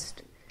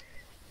influenced.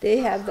 They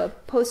have the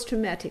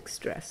post-traumatic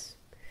stress.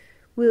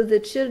 Will the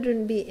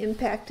children be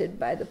impacted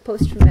by the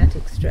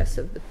post-traumatic stress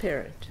of the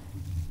parent?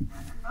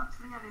 Not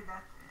really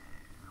that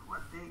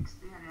what they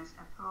experience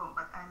at home,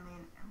 but I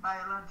mean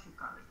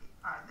biologically,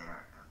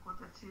 would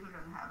the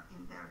children have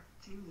in their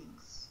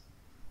genes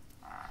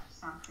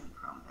something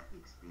from the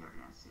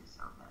experiences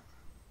of that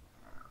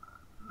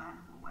man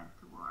who went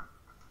to war,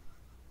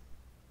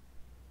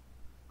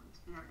 who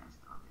experienced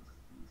all these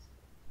things?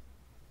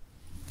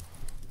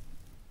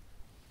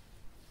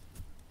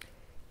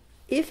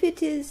 If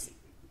it is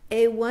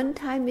a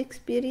one-time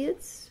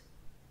experience,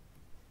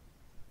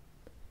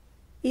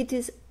 it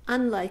is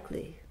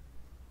unlikely,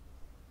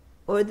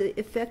 or the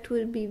effect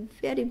will be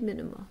very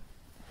minimal.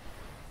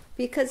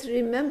 Because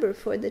remember,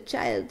 for the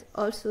child,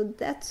 also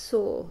that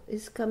soul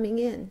is coming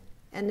in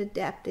and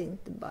adapting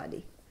the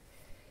body.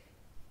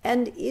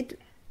 And it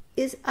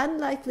is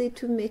unlikely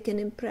to make an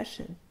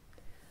impression.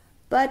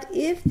 But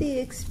if the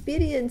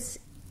experience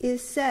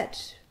is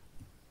such,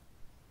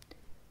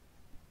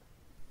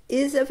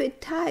 is of a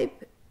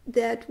type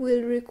that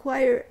will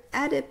require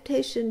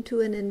adaptation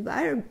to an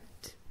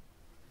environment,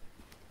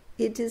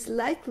 it is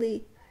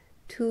likely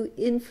to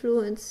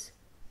influence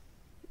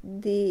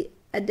the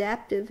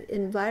adaptive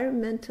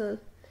environmental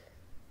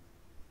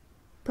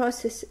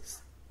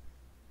processes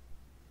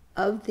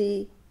of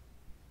the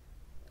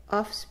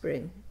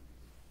offspring.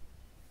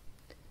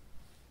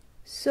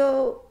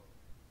 So,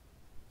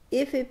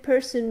 if a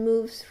person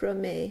moves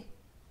from a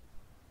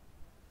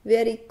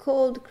very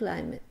cold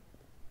climate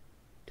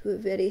to a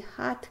very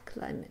hot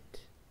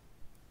climate,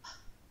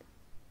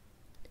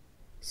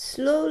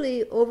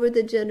 slowly over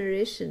the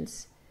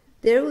generations,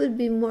 there will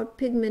be more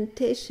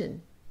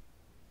pigmentation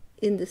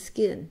in the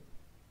skin.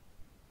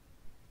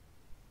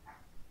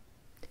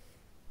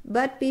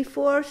 But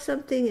before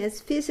something as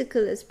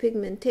physical as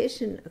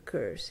pigmentation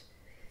occurs,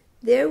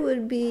 there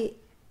will be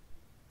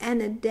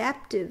an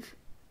adaptive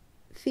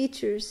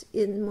features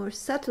in more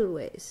subtle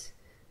ways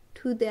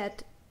to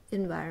that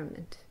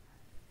environment.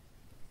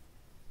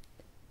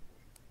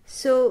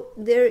 So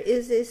there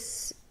is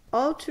this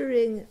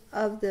altering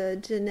of the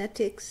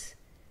genetics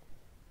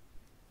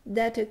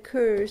that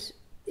occurs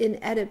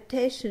in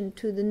adaptation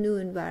to the new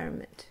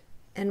environment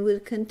and will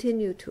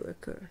continue to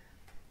occur.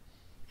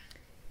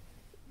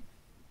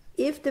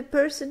 If the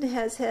person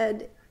has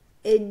had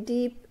a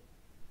deep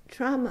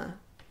trauma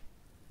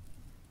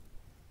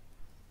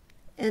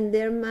and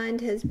their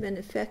mind has been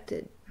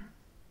affected,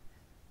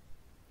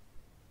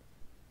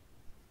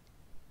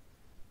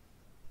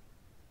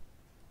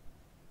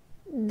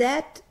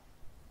 that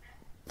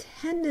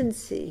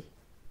tendency,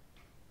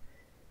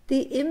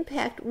 the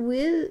impact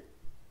will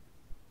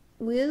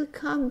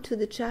come to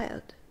the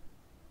child.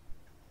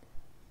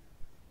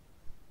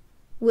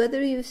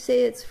 Whether you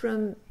say it's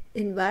from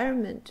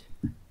environment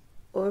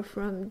or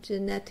from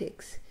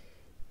genetics,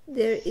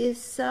 there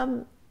is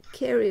some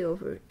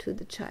carryover to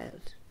the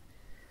child.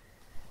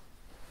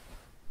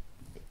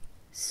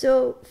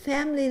 So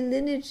family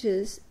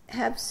lineages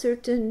have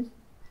certain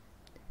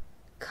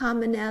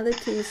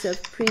commonalities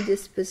of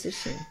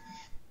predisposition.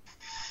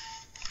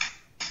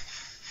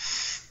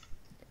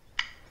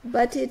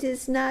 But it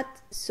is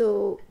not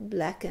so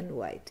black and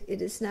white.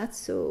 It is not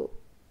so,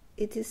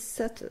 it is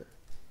subtle.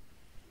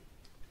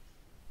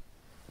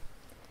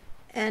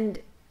 And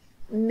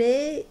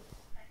may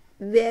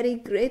vary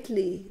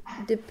greatly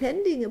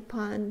depending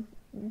upon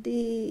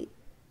the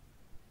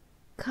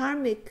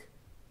karmic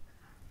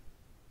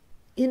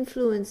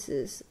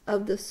influences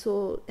of the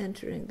soul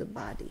entering the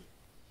body.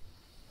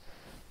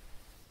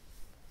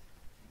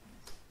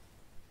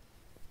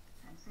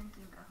 I'm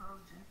thinking the whole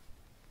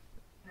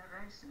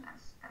generation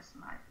as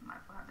my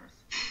father's,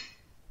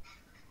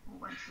 who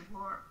went to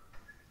war,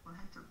 who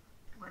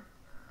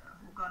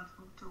gone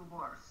through 2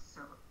 wars.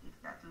 So if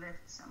that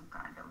left some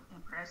kind of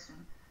impression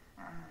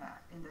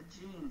in the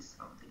genes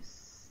of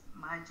this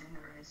my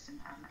generation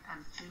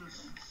and children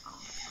of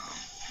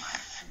my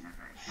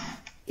generation?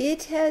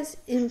 It has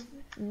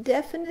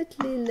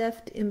definitely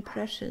left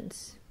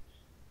impressions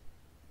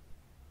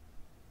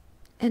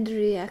and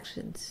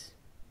reactions.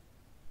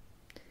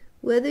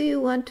 Whether you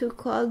want to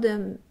call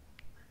them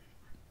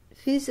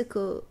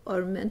physical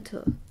or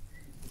mental,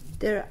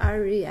 there are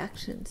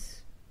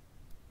reactions.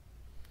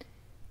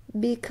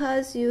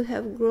 Because you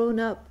have grown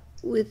up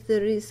with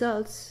the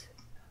results,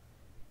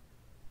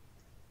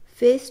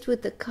 faced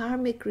with the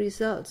karmic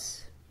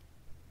results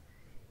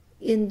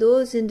in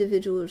those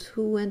individuals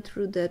who went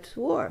through that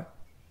war,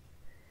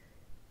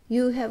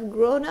 you have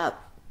grown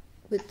up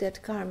with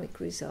that karmic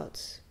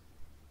results.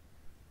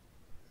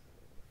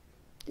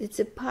 It's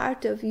a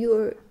part of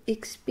your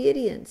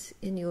experience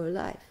in your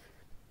life.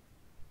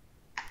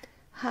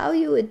 How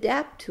you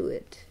adapt to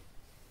it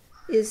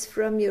is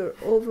from your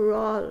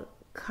overall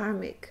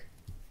karmic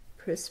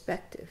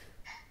perspective.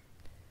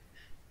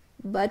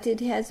 But it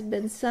has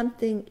been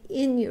something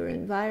in your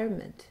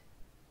environment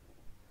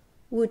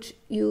which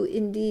you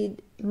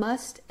indeed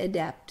must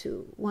adapt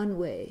to one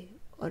way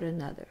or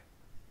another.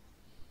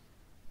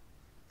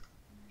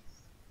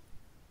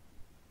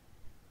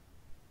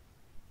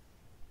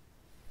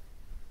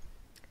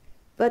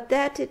 But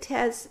that it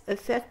has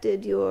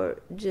affected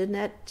your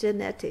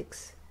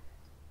genetics,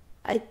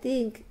 I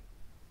think,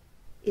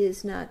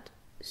 is not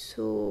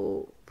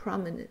so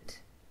prominent.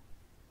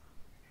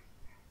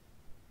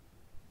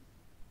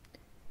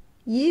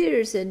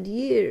 Years and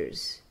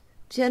years,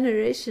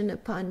 generation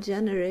upon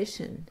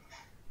generation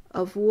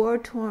of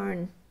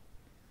war-torn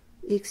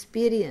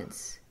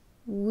experience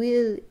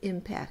will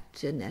impact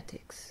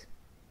genetics.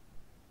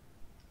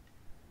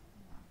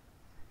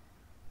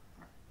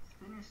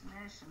 The Finnish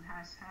nation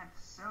has had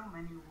so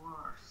many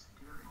wars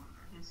during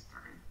the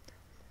history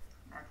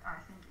that I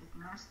think it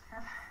must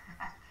have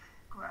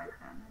quite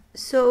an...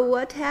 So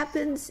what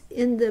happens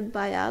in the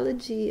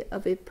biology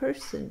of a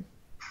person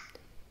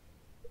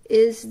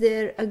is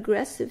their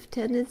aggressive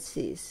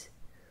tendencies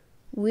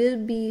will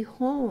be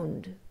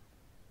honed,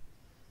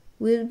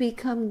 will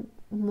become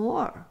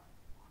more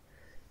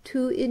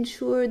to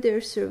ensure their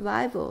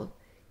survival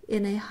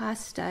in a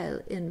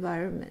hostile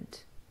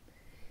environment.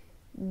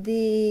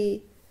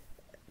 The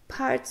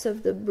parts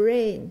of the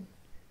brain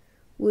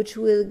which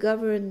will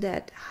govern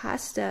that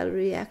hostile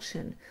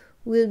reaction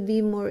will be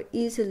more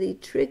easily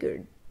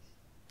triggered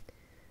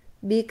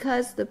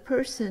because the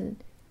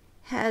person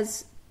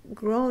has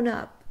grown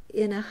up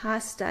in a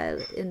hostile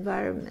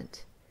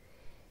environment.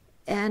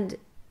 And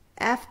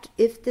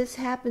if this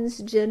happens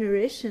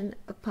generation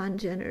upon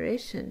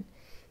generation,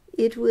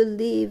 it will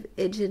leave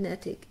a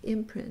genetic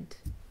imprint.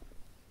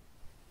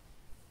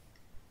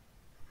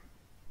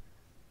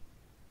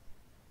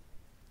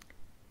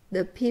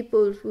 The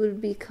people will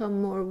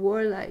become more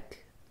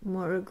warlike,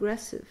 more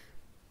aggressive.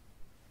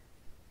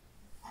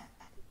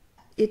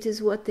 It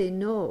is what they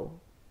know.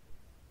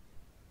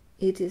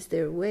 It is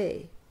their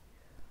way.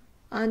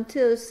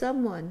 Until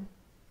someone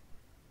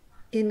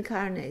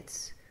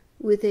incarnates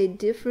with a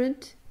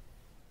different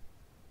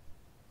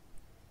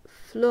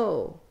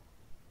flow,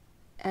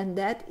 and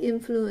that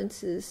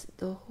influences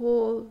the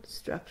whole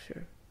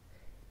structure,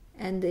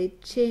 and they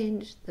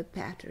change the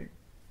pattern.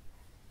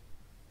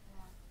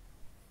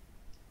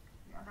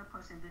 The other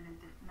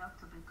possibility not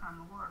to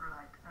become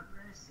warlike,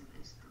 aggressive,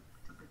 is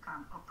to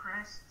become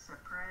oppressed,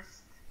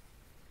 suppressed.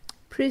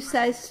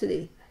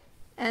 Precisely.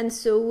 And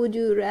so would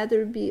you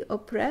rather be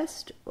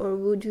oppressed or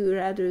would you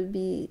rather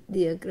be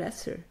the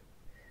aggressor?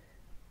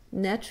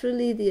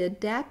 Naturally, the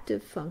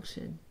adaptive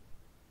function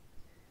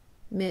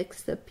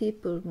makes the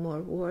people more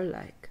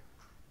warlike.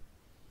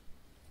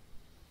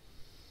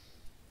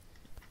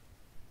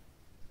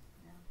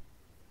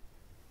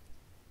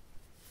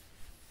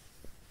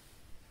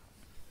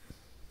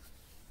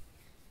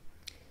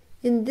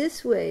 In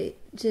this way,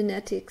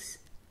 genetics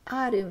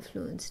are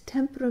influenced,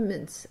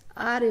 temperaments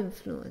are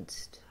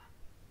influenced.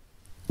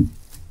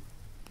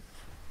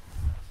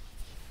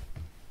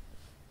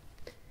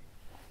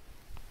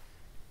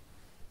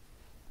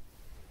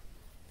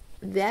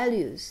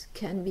 Values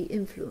can be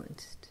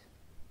influenced.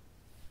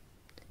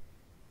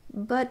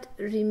 But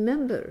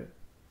remember,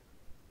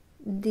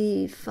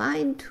 the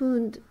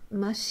fine-tuned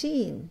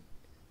machine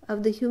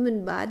of the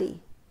human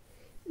body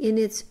in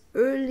its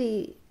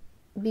early,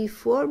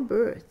 before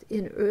birth,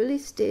 in early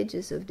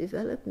stages of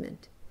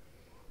development,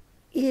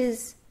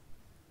 is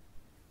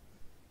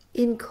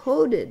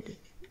encoded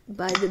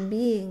by the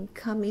being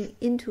coming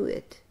into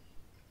it,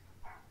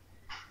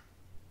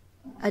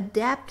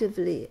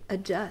 adaptively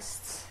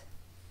adjusts.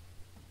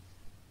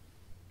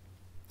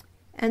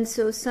 And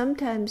so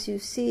sometimes you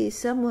see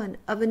someone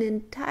of an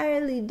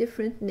entirely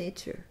different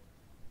nature,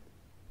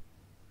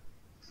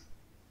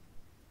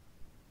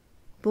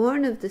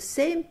 born of the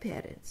same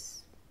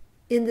parents,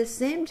 in the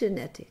same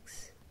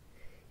genetics,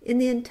 in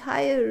the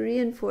entire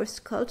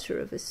reinforced culture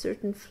of a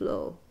certain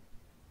flow.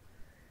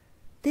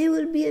 They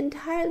will be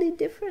entirely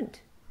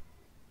different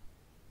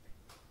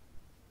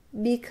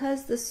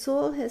because the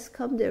soul has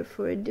come there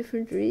for a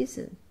different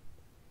reason.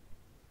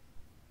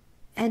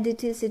 And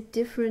it is a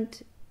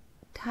different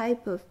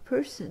type of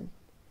person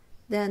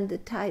than the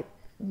type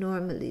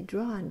normally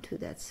drawn to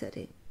that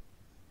setting.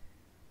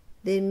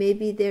 They may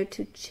be there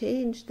to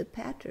change the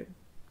pattern.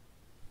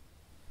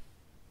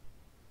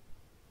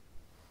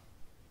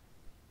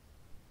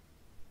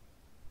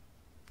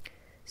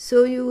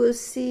 So you will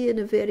see in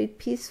a very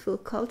peaceful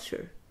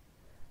culture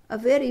a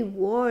very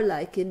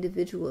warlike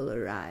individual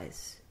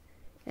arise,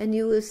 and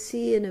you will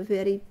see in a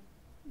very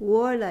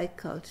warlike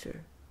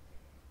culture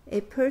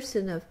a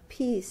person of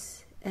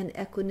peace and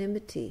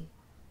equanimity,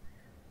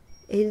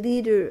 a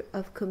leader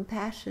of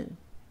compassion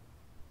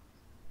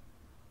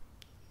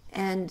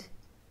and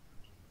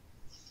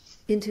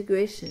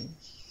integration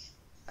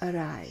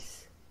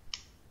arise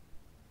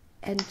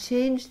and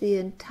change the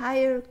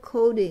entire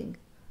coding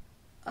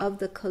of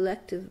the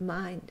collective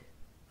mind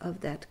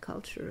of that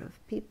culture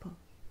of people.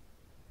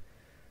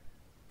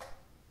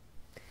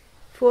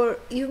 For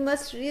you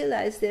must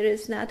realize there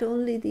is not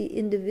only the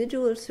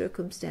individual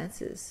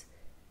circumstances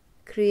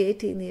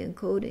creating the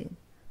encoding,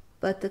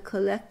 but the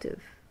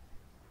collective.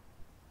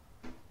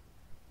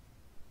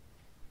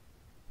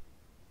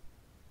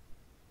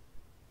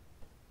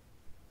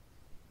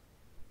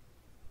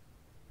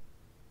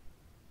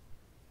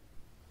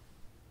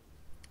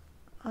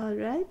 All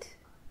right?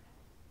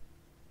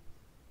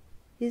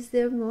 Is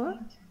there more?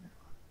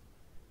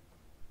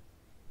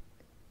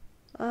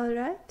 All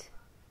right?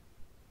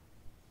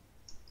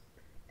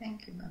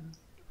 Thank you, Mama.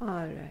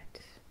 All right.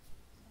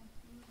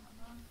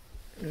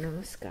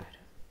 Namaskar.